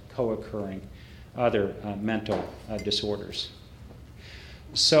diagnosis or co-occurring other mental disorders.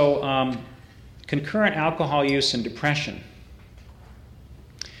 So concurrent alcohol use and depression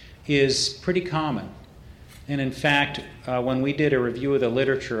is pretty common. And in fact, when we did a review of the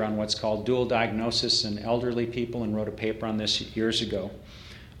literature on what's called dual diagnosis in elderly people and wrote a paper on this years ago,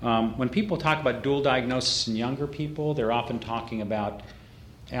 when people talk about dual diagnosis in younger people, they're often talking about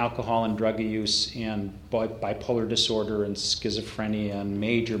alcohol and drug use and bipolar disorder and schizophrenia and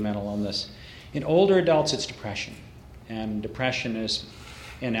major mental illness. In older adults, it's depression. And depression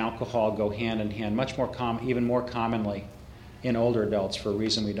and alcohol go hand in hand, much more even more commonly in older adults for a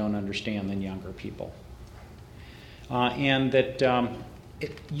reason we don't understand than younger people. And that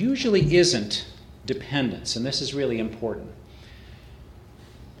it usually isn't dependence, and this is really important.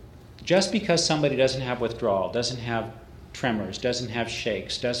 Just because somebody doesn't have withdrawal, doesn't have tremors, doesn't have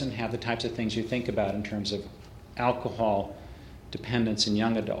shakes, doesn't have the types of things you think about in terms of alcohol dependence in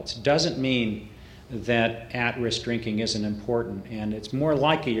young adults, doesn't mean that at-risk drinking isn't important. And it's more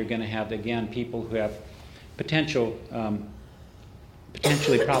likely you're going to have, again, people who have potentially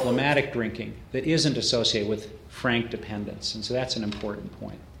problematic drinking that isn't associated with frank dependence. And so that's an important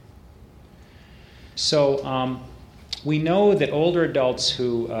point. So we know that older adults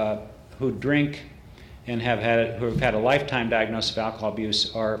who drink and who have had a lifetime diagnosis of alcohol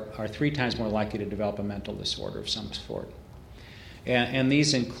abuse are 3 times more likely to develop a mental disorder of some sort. And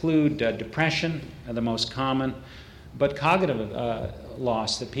these include depression, the most common, but cognitive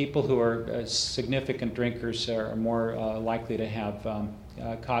loss, that people who are significant drinkers are more likely to have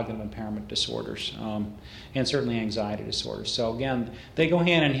cognitive impairment disorders, and certainly anxiety disorders. So again, they go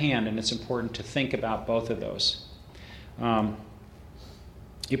hand in hand, and it's important to think about both of those.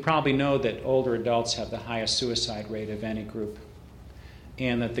 You probably know that older adults have the highest suicide rate of any group,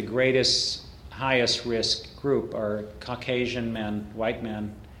 and that the highest risk group are Caucasian men, white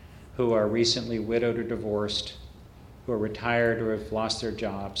men, who are recently widowed or divorced, who are retired or have lost their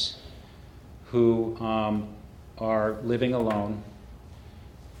jobs, who are living alone,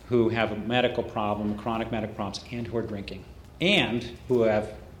 who have a medical problem, chronic medical problems, and who are drinking, and who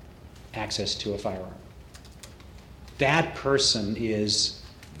have access to a firearm. That person is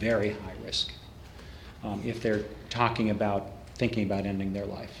very high risk if they're thinking about ending their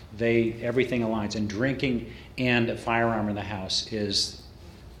life. Everything aligns, and drinking and a firearm in the house is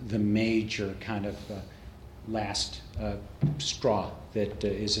the major kind of last straw that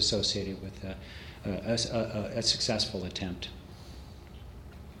is associated with a successful attempt.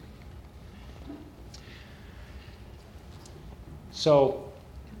 So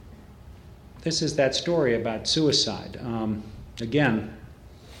this is that story about suicide. Again,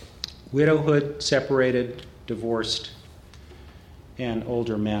 widowhood, separated, divorced, and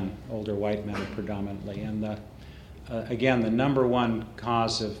older white men predominantly. And again, the number one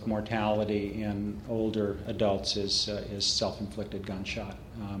cause of mortality in older adults is self-inflicted gunshot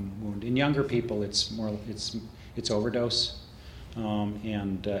wound. In younger people, it's overdose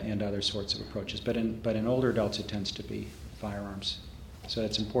and other sorts of approaches. But in older adults, it tends to be firearms. So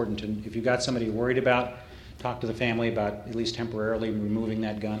it's important to, if you've got somebody you're worried about, talk to the family about at least temporarily removing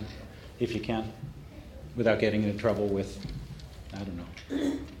that gun, if you can, without getting into trouble with, I don't know,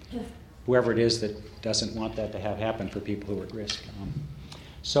 whoever it is that doesn't want that to have happen for people who are at risk.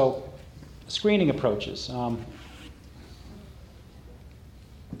 So screening approaches.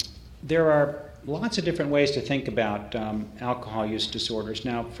 There are lots of different ways to think about alcohol use disorders.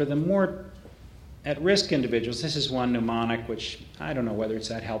 Now, for the more at-risk individuals, this is one mnemonic, which I don't know whether it's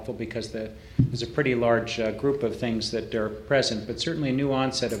that helpful because there's a pretty large group of things that are present, but certainly a new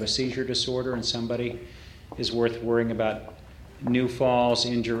onset of a seizure disorder in somebody is worth worrying about. New falls,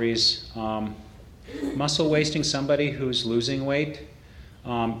 injuries, muscle wasting, somebody who's losing weight.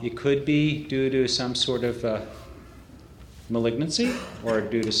 It could be due to some sort of malignancy or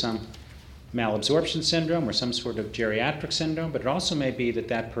due to some malabsorption syndrome or some sort of geriatric syndrome, but it also may be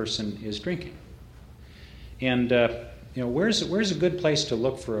that person is drinking. And where's a good place to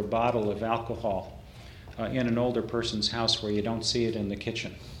look for a bottle of alcohol in an older person's house where you don't see it in the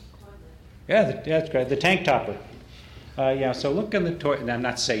kitchen? Yeah, that's great. The tank topper. Yeah, so look in the toilet. I'm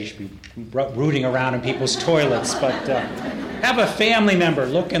not saying you should be rooting around in people's toilets, but have a family member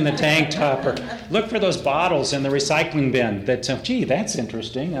look in the tank top or look for those bottles in the recycling bin. Gee, that's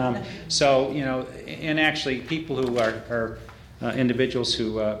interesting. So, and actually people who are individuals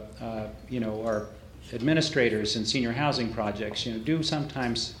who, are administrators in senior housing projects, do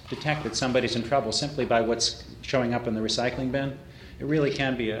sometimes detect that somebody's in trouble simply by what's showing up in the recycling bin. It really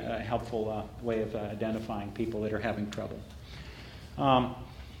can be a helpful way of identifying people that are having trouble.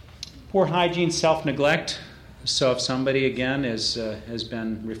 Poor hygiene, self-neglect. So if somebody, again, has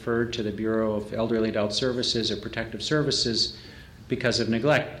been referred to the Bureau of Elderly Adult Services or Protective Services because of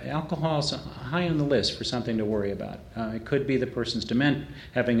neglect, alcohol is high on the list for something to worry about. It could be the person's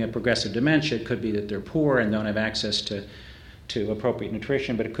having a progressive dementia. It could be that they're poor and don't have access to appropriate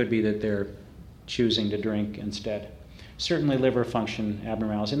nutrition, but it could be that they're choosing to drink instead. Certainly liver function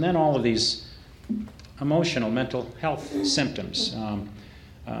abnormalities, and then all of these emotional, mental health symptoms.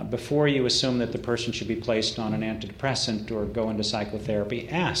 Before you assume that the person should be placed on an antidepressant or go into psychotherapy,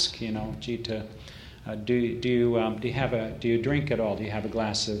 ask, do you drink at all? Do you have a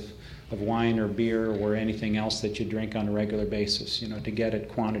glass of wine or beer or anything else that you drink on a regular basis? To get at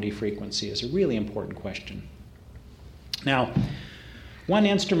quantity, frequency is a really important question. Now, one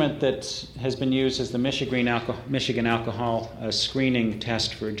instrument that has been used is the Michigan Alcohol Screening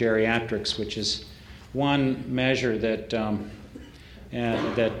Test for Geriatrics, which is one measure that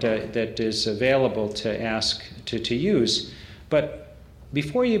is available to ask to use. But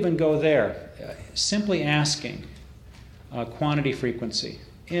before you even go there, simply asking quantity, frequency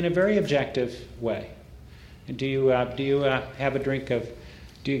in a very objective way. Do you have a drink of?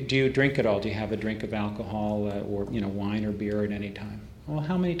 Do you drink at all? Do you have a drink of alcohol or wine or beer at any time? Well,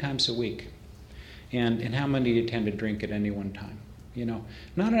 how many times a week? And how many do you tend to drink at any one time?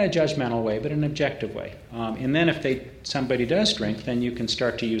 Not in a judgmental way, but in an objective way. And then if somebody does drink, then you can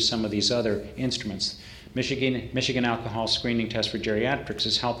start to use some of these other instruments. Michigan Alcohol Screening Test for Geriatrics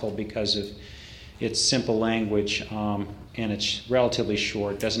is helpful because of its simple language and it's relatively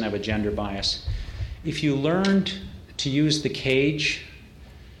short, doesn't have a gender bias. If you learned to use the cage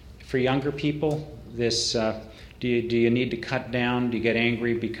for younger people, this do you need to cut down? Do you get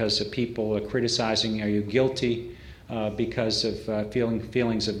angry because of people criticizing? Are you guilty because of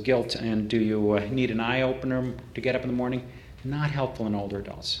feelings of guilt? And do you need an eye opener to get up in the morning? Not helpful in older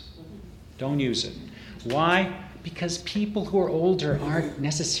adults. Don't use it. Why? Because people who are older aren't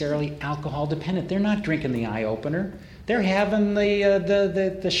necessarily alcohol dependent. They're not drinking the eye opener. They're having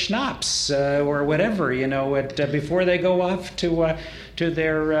the schnapps or whatever, before they go off to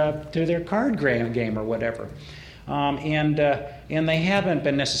their card game or whatever. And they haven't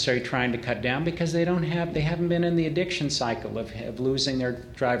been necessarily trying to cut down because they haven't been in the addiction cycle of losing their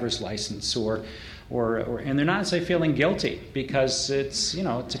driver's license or and they're not necessarily feeling guilty because it's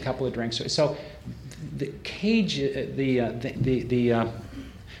a couple of drinks. So the cage,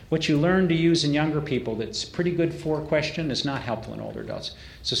 what you learn to use in younger people that's pretty good for a question is not helpful in older adults.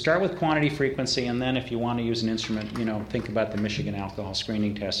 So start with quantity, frequency, and then if you want to use an instrument, think about the Michigan Alcohol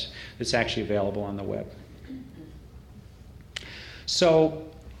Screening Test that's actually available on the web. So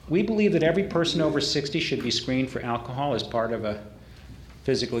we believe that every person over 60 should be screened for alcohol as part of a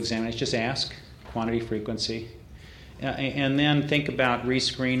physical examination. Just ask quantity, frequency, and then think about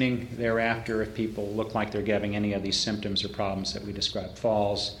rescreening thereafter if people look like they're having any of these symptoms or problems that we described: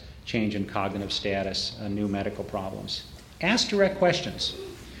 falls, change in cognitive status, new medical problems. Ask direct questions.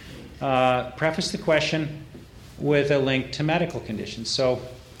 Preface the question with a link to medical conditions. So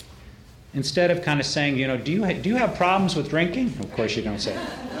instead of kind of saying, do you have problems with drinking? Of course you don't say.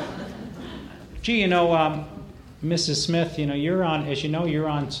 Gee, Mrs. Smith, you're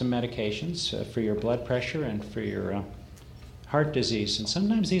on some medications for your blood pressure and for your heart disease, and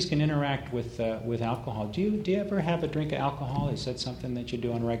sometimes these can interact with alcohol. Do you ever have a drink of alcohol? Is that something that you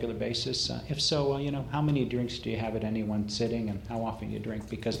do on a regular basis? If so, how many drinks do you have at any one sitting, and how often you drink?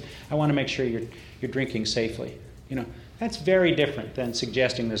 Because I want to make sure you're drinking safely. That's very different than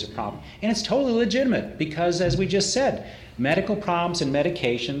suggesting there's a problem. And it's totally legitimate because, as we just said, medical problems and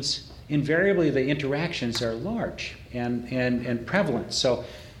medications, invariably the interactions are large and prevalent. So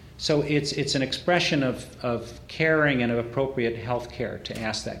it's an expression of caring and of appropriate health care to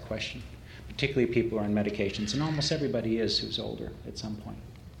ask that question, particularly people who are on medications. And almost everybody is who's older at some point.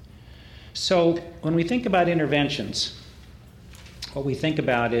 So when we think about interventions, what we think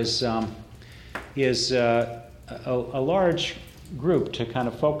about is a large group to kind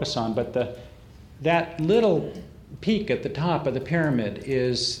of focus on, but that little peak at the top of the pyramid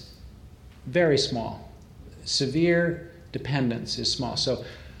is very small. Severe dependence is small. So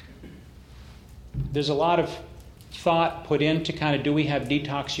there's a lot of thought put into kind of, do we have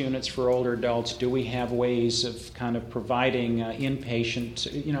detox units for older adults? Do we have ways of kind of providing inpatient,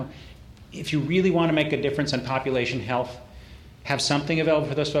 if you really want to make a difference on population health, have something available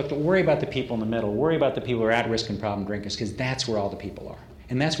for those folks. Don't worry about the people in the middle. Worry about the people who are at risk and problem drinkers, because that's where all the people are.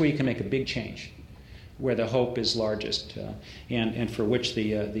 And that's where you can make a big change, where the hope is largest and for which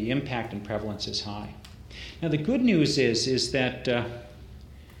the impact and prevalence is high. Now, the good news is that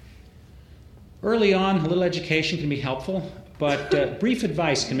early on, a little education can be helpful, but brief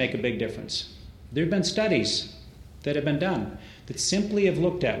advice can make a big difference. There have been studies that have been done that simply have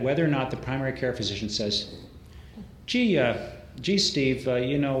looked at whether or not the primary care physician says, gee, Steve,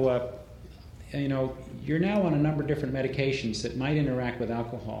 you're now on a number of different medications that might interact with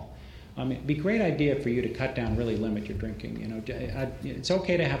alcohol. It'd be a great idea for you to cut down, really limit your drinking. It's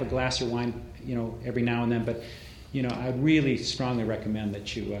okay to have a glass of wine, every now and then, but I really strongly recommend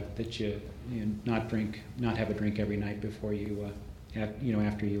that you not have a drink every night before you,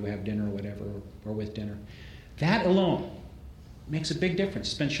 after you have dinner or whatever, or with dinner. That alone makes a big difference.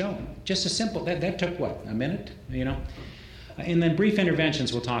 It's been shown. Just a simple, that took what, a minute, And then brief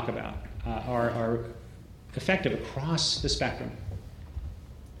interventions we'll talk about are effective across the spectrum.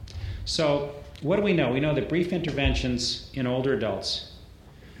 So what do we know? We know that brief interventions in older adults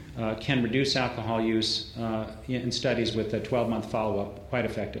can reduce alcohol use in studies with a 12-month follow-up quite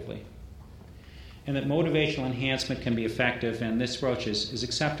effectively. And that motivational enhancement can be effective, and this approach is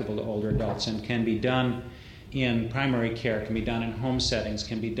acceptable to older adults and can be done in primary care, can be done in home settings,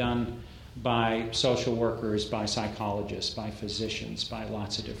 can be done by social workers, by psychologists, by physicians, by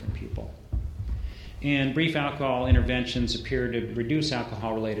lots of different people. And brief alcohol interventions appear to reduce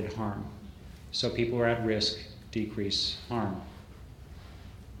alcohol-related harm. So people who are at risk decrease harm.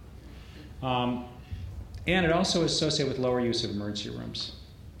 And it also is associated with lower use of emergency rooms.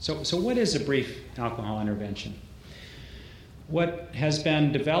 So what is a brief alcohol intervention? What has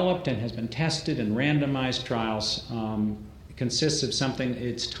been developed and has been tested in randomized trials consists of something,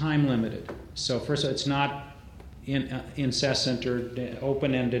 it's time limited. So first of all, it's not incessant or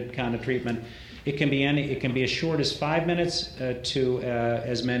open-ended kind of treatment. It can be as short as 5 minutes to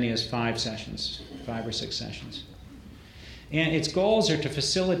as many as 5 or 6 sessions. And its goals are to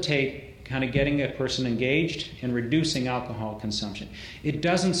facilitate kind of getting a person engaged and reducing alcohol consumption. It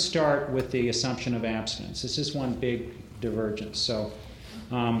doesn't start with the assumption of abstinence. This is one big divergence. So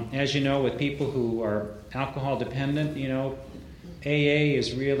as you know, with people who are alcohol dependent, AA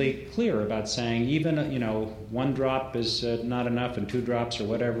is really clear about saying even, 1 drop is not enough and 2 drops or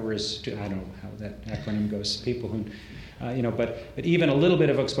whatever is, I don't know how that acronym goes, people who, but even a little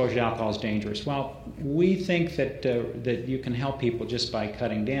bit of exposure to alcohol is dangerous. Well, we think that you can help people just by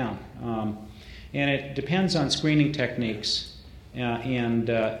cutting down. And it depends on screening techniques and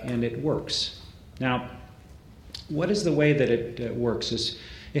it works. Now, what is the way that it works is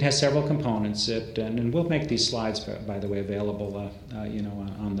it has several components, and we'll make these slides, by the way, available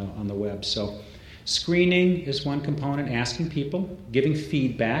on the web. So screening is one component, asking people, giving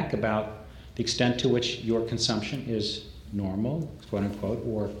feedback about the extent to which your consumption is normal, quote unquote,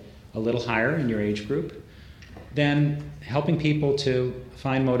 or a little higher in your age group. Then helping people to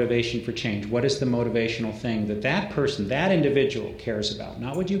find motivation for change. What is the motivational thing that person, that individual cares about?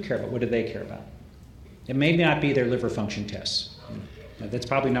 Not what you care about, what do they care about? It may not be their liver function tests. That's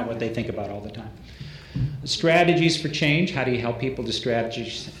probably not what they think about all the time. Strategies for change. How do you help people to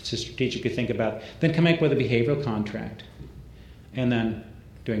strategically think about? Then come up with a behavioral contract. And then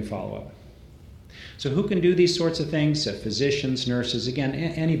doing follow-up. So who can do these sorts of things? Physicians, nurses, again,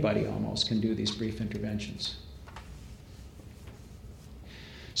 anybody almost can do these brief interventions.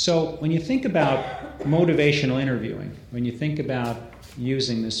 So when you think about motivational interviewing, when you think about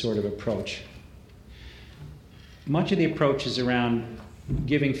using this sort of approach, much of the approach is around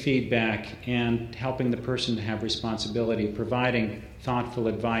giving feedback and helping the person to have responsibility, providing thoughtful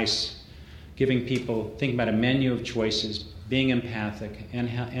advice, giving people, thinking about a menu of choices, being empathic, and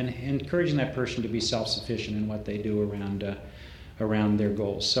encouraging that person to be self-sufficient in what they do around their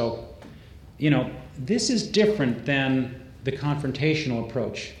goals. So, this is different than the confrontational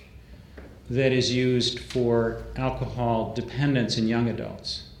approach that is used for alcohol dependence in young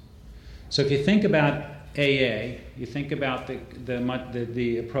adults. So if you think about AA, you think about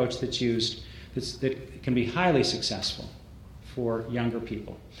the approach that's used that can be highly successful for younger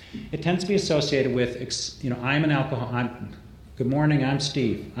people. It tends to be associated with, good morning, I'm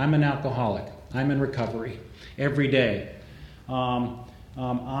Steve. I'm an alcoholic. I'm in recovery every day. I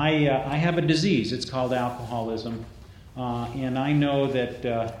have a disease. It's called alcoholism, and I know that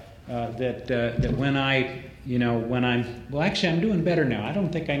when I'm actually I'm doing better now. I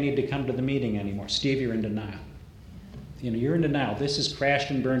don't think I need to come to the meeting anymore. Steve, you're in denial. you're in denial. This has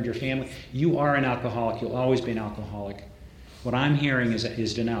crashed and burned your family. You are an alcoholic. You'll always be an alcoholic. What I'm hearing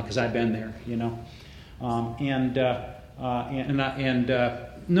is denial, because I've been there,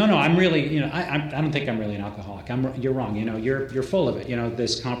 No, I'm really, I don't think I'm really an alcoholic. You're wrong. You're full of it.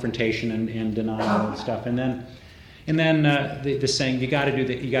 This confrontation and denial and stuff, and then the saying, you got to do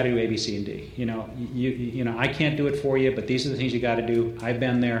A, B, C, and D. I can't do it for you, but these are the things you got to do. I've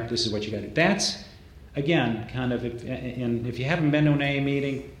been there. This is what you got to do. That's, again, kind of, and if you haven't been to an AA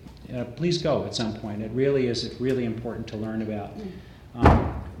meeting, please go at some point. It really is really important to learn about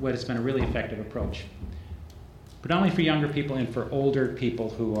what has been a really effective approach. Predominantly for younger people and for older people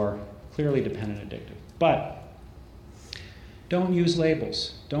who are clearly dependent addictive. But don't use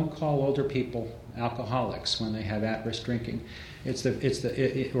labels. Don't call older people alcoholics when they have at-risk drinking.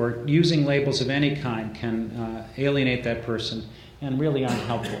 Or using labels of any kind can alienate that person and really aren't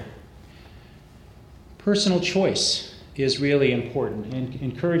helpful. Personal choice is really important, and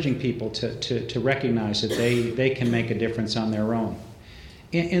encouraging people to recognize that they can make a difference on their own.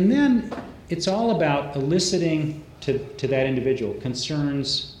 And then it's all about eliciting to that individual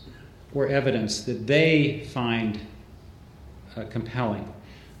concerns or evidence that they find compelling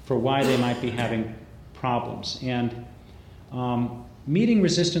for why they might be having problems. And meeting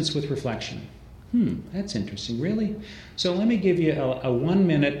resistance with reflection. That's interesting, really? So let me give you a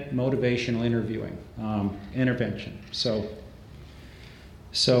 1-minute motivational intervention. So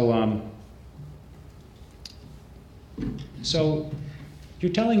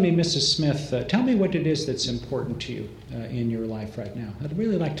you're telling me, Mrs. Smith, tell me what it is that's important to you in your life right now. I'd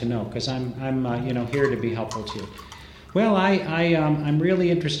really like to know, because I'm here to be helpful to you. Well, I'm really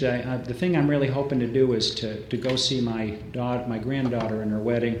interested. The thing I'm really hoping to do is to go see my granddaughter in her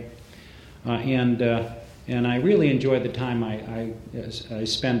wedding, and I really enjoyed the time I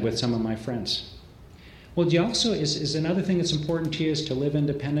spend with some of my friends. Well, do you also is another thing that's important to you is to live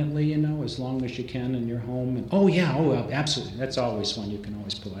independently, as long as you can in your home. And absolutely, that's always one you can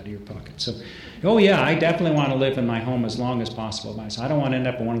always pull out of your pocket. So, I definitely want to live in my home as long as possible. I don't want to end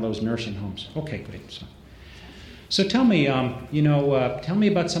up in one of those nursing homes. Okay, great. So tell me, tell me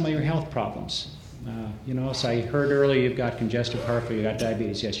about some of your health problems. So I heard earlier you've got congestive heart failure, you got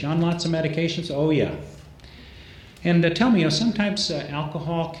diabetes. Yes, you're on lots of medications. Oh yeah. And tell me, sometimes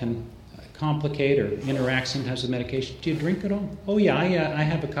alcohol can complicate or interact sometimes with medication. Do you drink at all? Oh yeah, I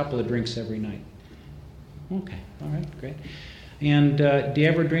have a couple of drinks every night. Okay, all right, great. And do you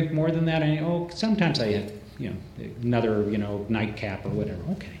ever drink more than that? Sometimes I have, another, nightcap or whatever.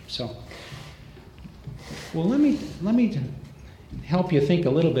 Okay, so. Well, let me help you think a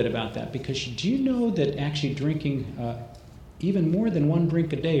little bit about that, because do you know that actually drinking even more than 1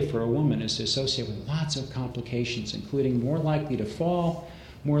 drink a day for a woman is associated with lots of complications, including more likely to fall,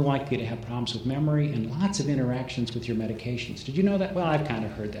 more likely to have problems with memory, and lots of interactions with your medications. Did you know that? Well, I've kind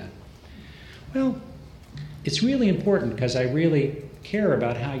of heard that. Well, it's really important because I really care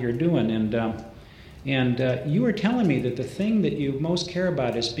about how you're doing, and you were telling me that the thing that you most care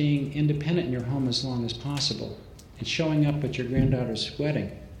about is being independent in your home as long as possible and showing up at your granddaughter's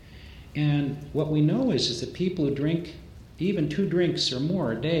wedding. And what we know is that people who drink even 2 drinks or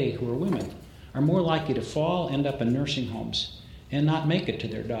more a day, who are women, are more likely to fall, end up in nursing homes, and not make it to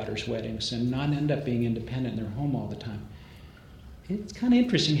their daughter's weddings and not end up being independent in their home all the time. It's kind of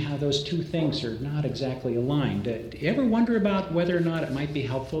interesting how those 2 things are not exactly aligned. Do you ever wonder about whether or not it might be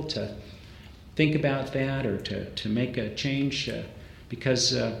helpful to think about that or to make a change?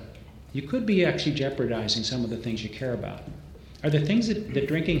 Because you could be actually jeopardizing some of the things you care about. Are there things that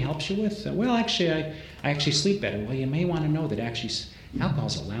drinking helps you with? Well, actually, I actually sleep better. Well, you may want to know that actually alcohol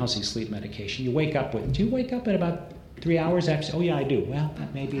is a lousy sleep medication. Do you wake up at about 3 hours after? Oh, yeah, I do. Well,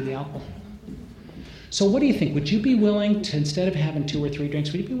 that may be the alcohol. So what do you think? Would you be willing to, instead of having 2 or 3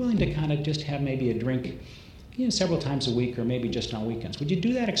 drinks, would you be willing to kind of just have maybe a drink several times a week or maybe just on weekends? Would you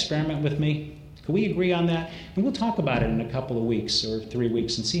do that experiment with me? Can we agree on that? And we'll talk about it in a couple of weeks or 3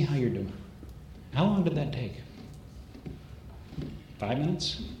 weeks and see how you're doing. How long did that take? 5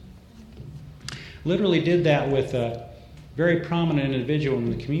 minutes? Literally did that with a very prominent individual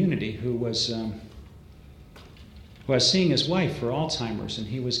in the community who was seeing his wife for Alzheimer's, and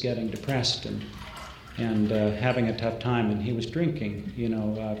he was getting depressed and having a tough time, and he was drinking,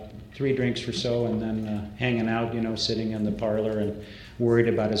 3 drinks or so, and then hanging out, sitting in the parlor and worried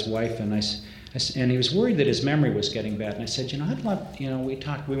about his wife, and he was worried that his memory was getting bad. And I said, I'd love,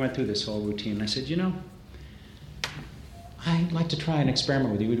 we went through this whole routine. And I said, I'd like to try an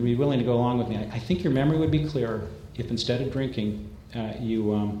experiment with you. Would you be willing to go along with me? I think your memory would be clearer if instead of drinking,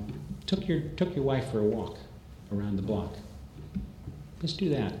 you took your wife for a walk around the block. Let's do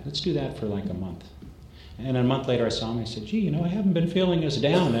that. Let's do that for like a month. And a month later I saw him and I said, gee, I haven't been feeling as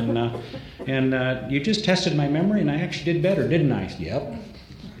down, and you just tested my memory and I actually did better, didn't I? Yep.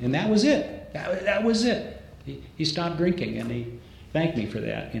 And that was it. That was it. He stopped drinking, and he thanked me for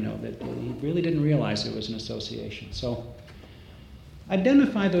that, that he really didn't realize it was an association. So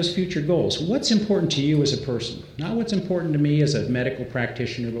identify those future goals. What's important to you as a person? Not what's important to me as a medical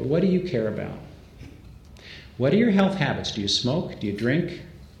practitioner, but what do you care about? What are your health habits? Do you smoke? Do you drink?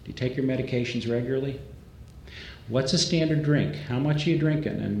 Do you take your medications regularly? What's a standard drink? How much are you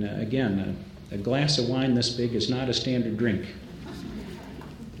drinking? And again, a glass of wine this big is not a standard drink.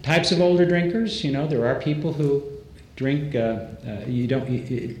 Types of older drinkers, there are people who drink. You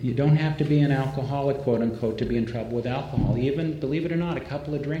don't have to be an alcoholic, quote unquote, to be in trouble with alcohol. Even, believe it or not, a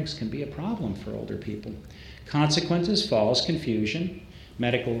couple of drinks can be a problem for older people. Consequences: falls, confusion,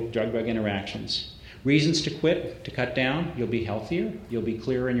 medical drug-drug interactions. Reasons to quit, to cut down: you'll be healthier, you'll be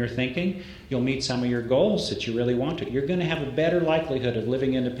clearer in your thinking, you'll meet some of your goals that you really want to. You're going to have a better likelihood of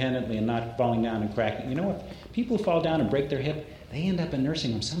living independently and not falling down and cracking. You know what? People who fall down and break their hip, they end up in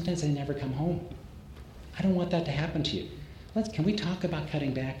nursing homes. Sometimes they never come home. I don't want that to happen to you. Can we talk about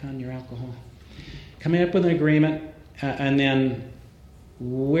cutting back on your alcohol? Coming up with an agreement, and then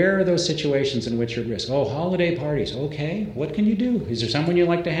where are those situations in which you're at risk? Oh, holiday parties. Okay, what can you do? Is there someone you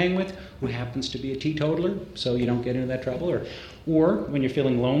like to hang with who happens to be a teetotaler so you don't get into that trouble? Or when you're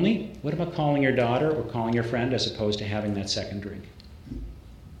feeling lonely, what about calling your daughter or calling your friend as opposed to having that second drink?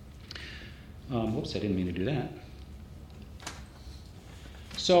 Whoops, I didn't mean to do that.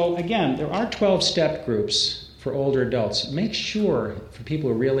 So again, there are 12-step groups for older adults. Make sure, for people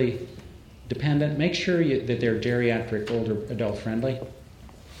who are really dependent, make sure that they're geriatric, older adult friendly.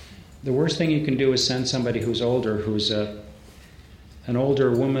 The worst thing you can do is send somebody who's older, who's an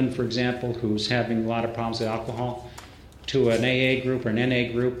older woman, for example, who's having a lot of problems with alcohol, to an AA group or an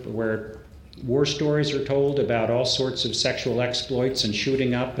NA group where war stories are told about all sorts of sexual exploits and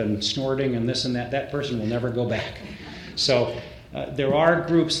shooting up and snorting and this and that. That person will never go back. So there are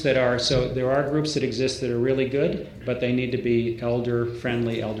groups that exist that are really good, but they need to be elder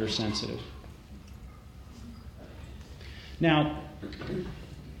friendly, elder sensitive. Now,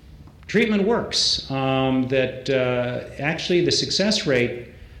 treatment works. Actually, the success rate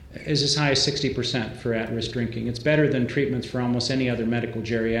is as high as 60% for at-risk drinking. It's better than treatments for almost any other medical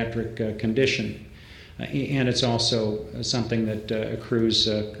geriatric condition. And it's also something that accrues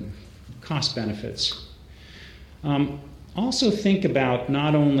cost benefits. Also think about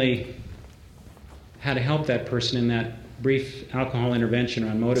not only how to help that person in that brief alcohol intervention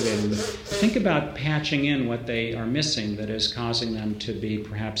or unmotivated, but think about patching in what they are missing that is causing them to be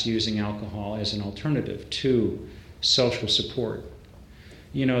perhaps using alcohol as an alternative to social support.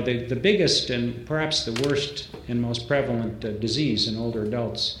 The biggest and perhaps the worst and most prevalent disease in older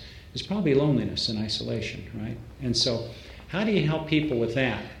adults is probably loneliness and isolation, right? And so how do you help people with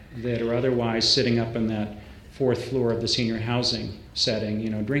that are otherwise sitting up in that fourth floor of the senior housing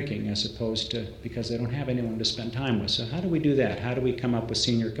setting, drinking, as opposed to because they don't have anyone to spend time with. So how do we do that? How do we come up with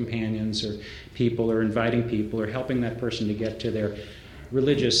senior companions or people or inviting people or helping that person to get to their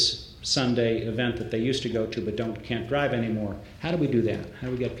religious Sunday event that they used to go to but can't drive anymore? How do we do that? How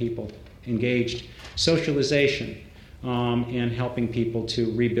do we get people engaged? Socialization and helping people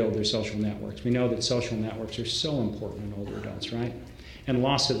to rebuild their social networks. We know that social networks are so important in older adults, right? And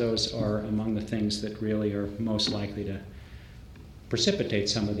loss of those are among the things that really are most likely to precipitate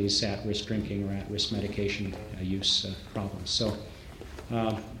some of these at-risk drinking or at-risk medication use problems. So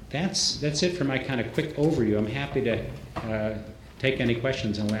that's it for my kind of quick overview. I'm happy to take any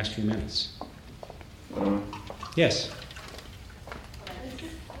questions in the last few minutes. Yes?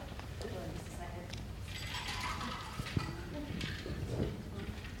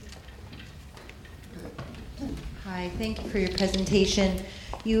 Hi, thank you for your presentation.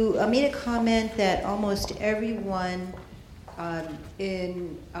 You made a comment that almost everyone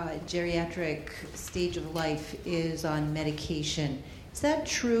in geriatric stage of life is on medication. Is that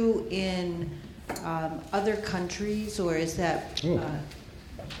true in other countries, or is that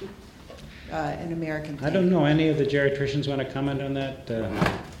an American thing? I don't know. Any of the geriatricians want to comment on that?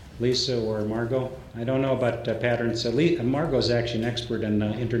 Lisa or Margot? I don't know about patterns. Margot is actually an expert in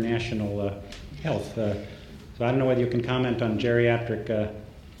international health. So I don't know whether you can comment on geriatric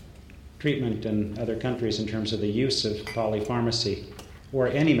treatment in other countries in terms of the use of polypharmacy or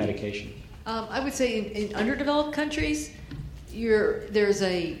any medication. I would say in underdeveloped countries, there's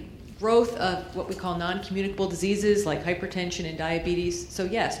a growth of what we call non-communicable diseases like hypertension and diabetes. So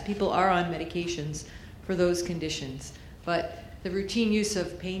yes, people are on medications for those conditions. But the routine use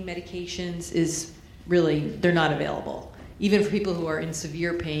of pain medications is really, they're not available, even for people who are in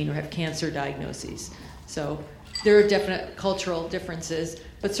severe pain or have cancer diagnoses. So there are definite cultural differences,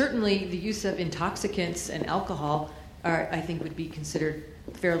 but certainly the use of intoxicants and alcohol I think would be considered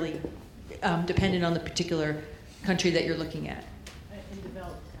fairly dependent on the particular country that you're looking at. In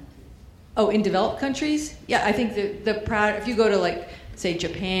developed countries. Oh, in developed countries? Yeah, I think if you go to, like, say,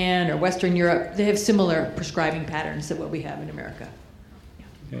 Japan or Western Europe, they have similar prescribing patterns to what we have in America.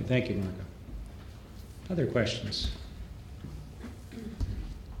 Okay, thank you, Marco. Other questions?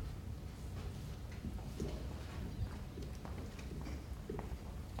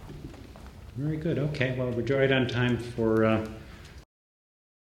 Very good. Okay, well, we're right on time for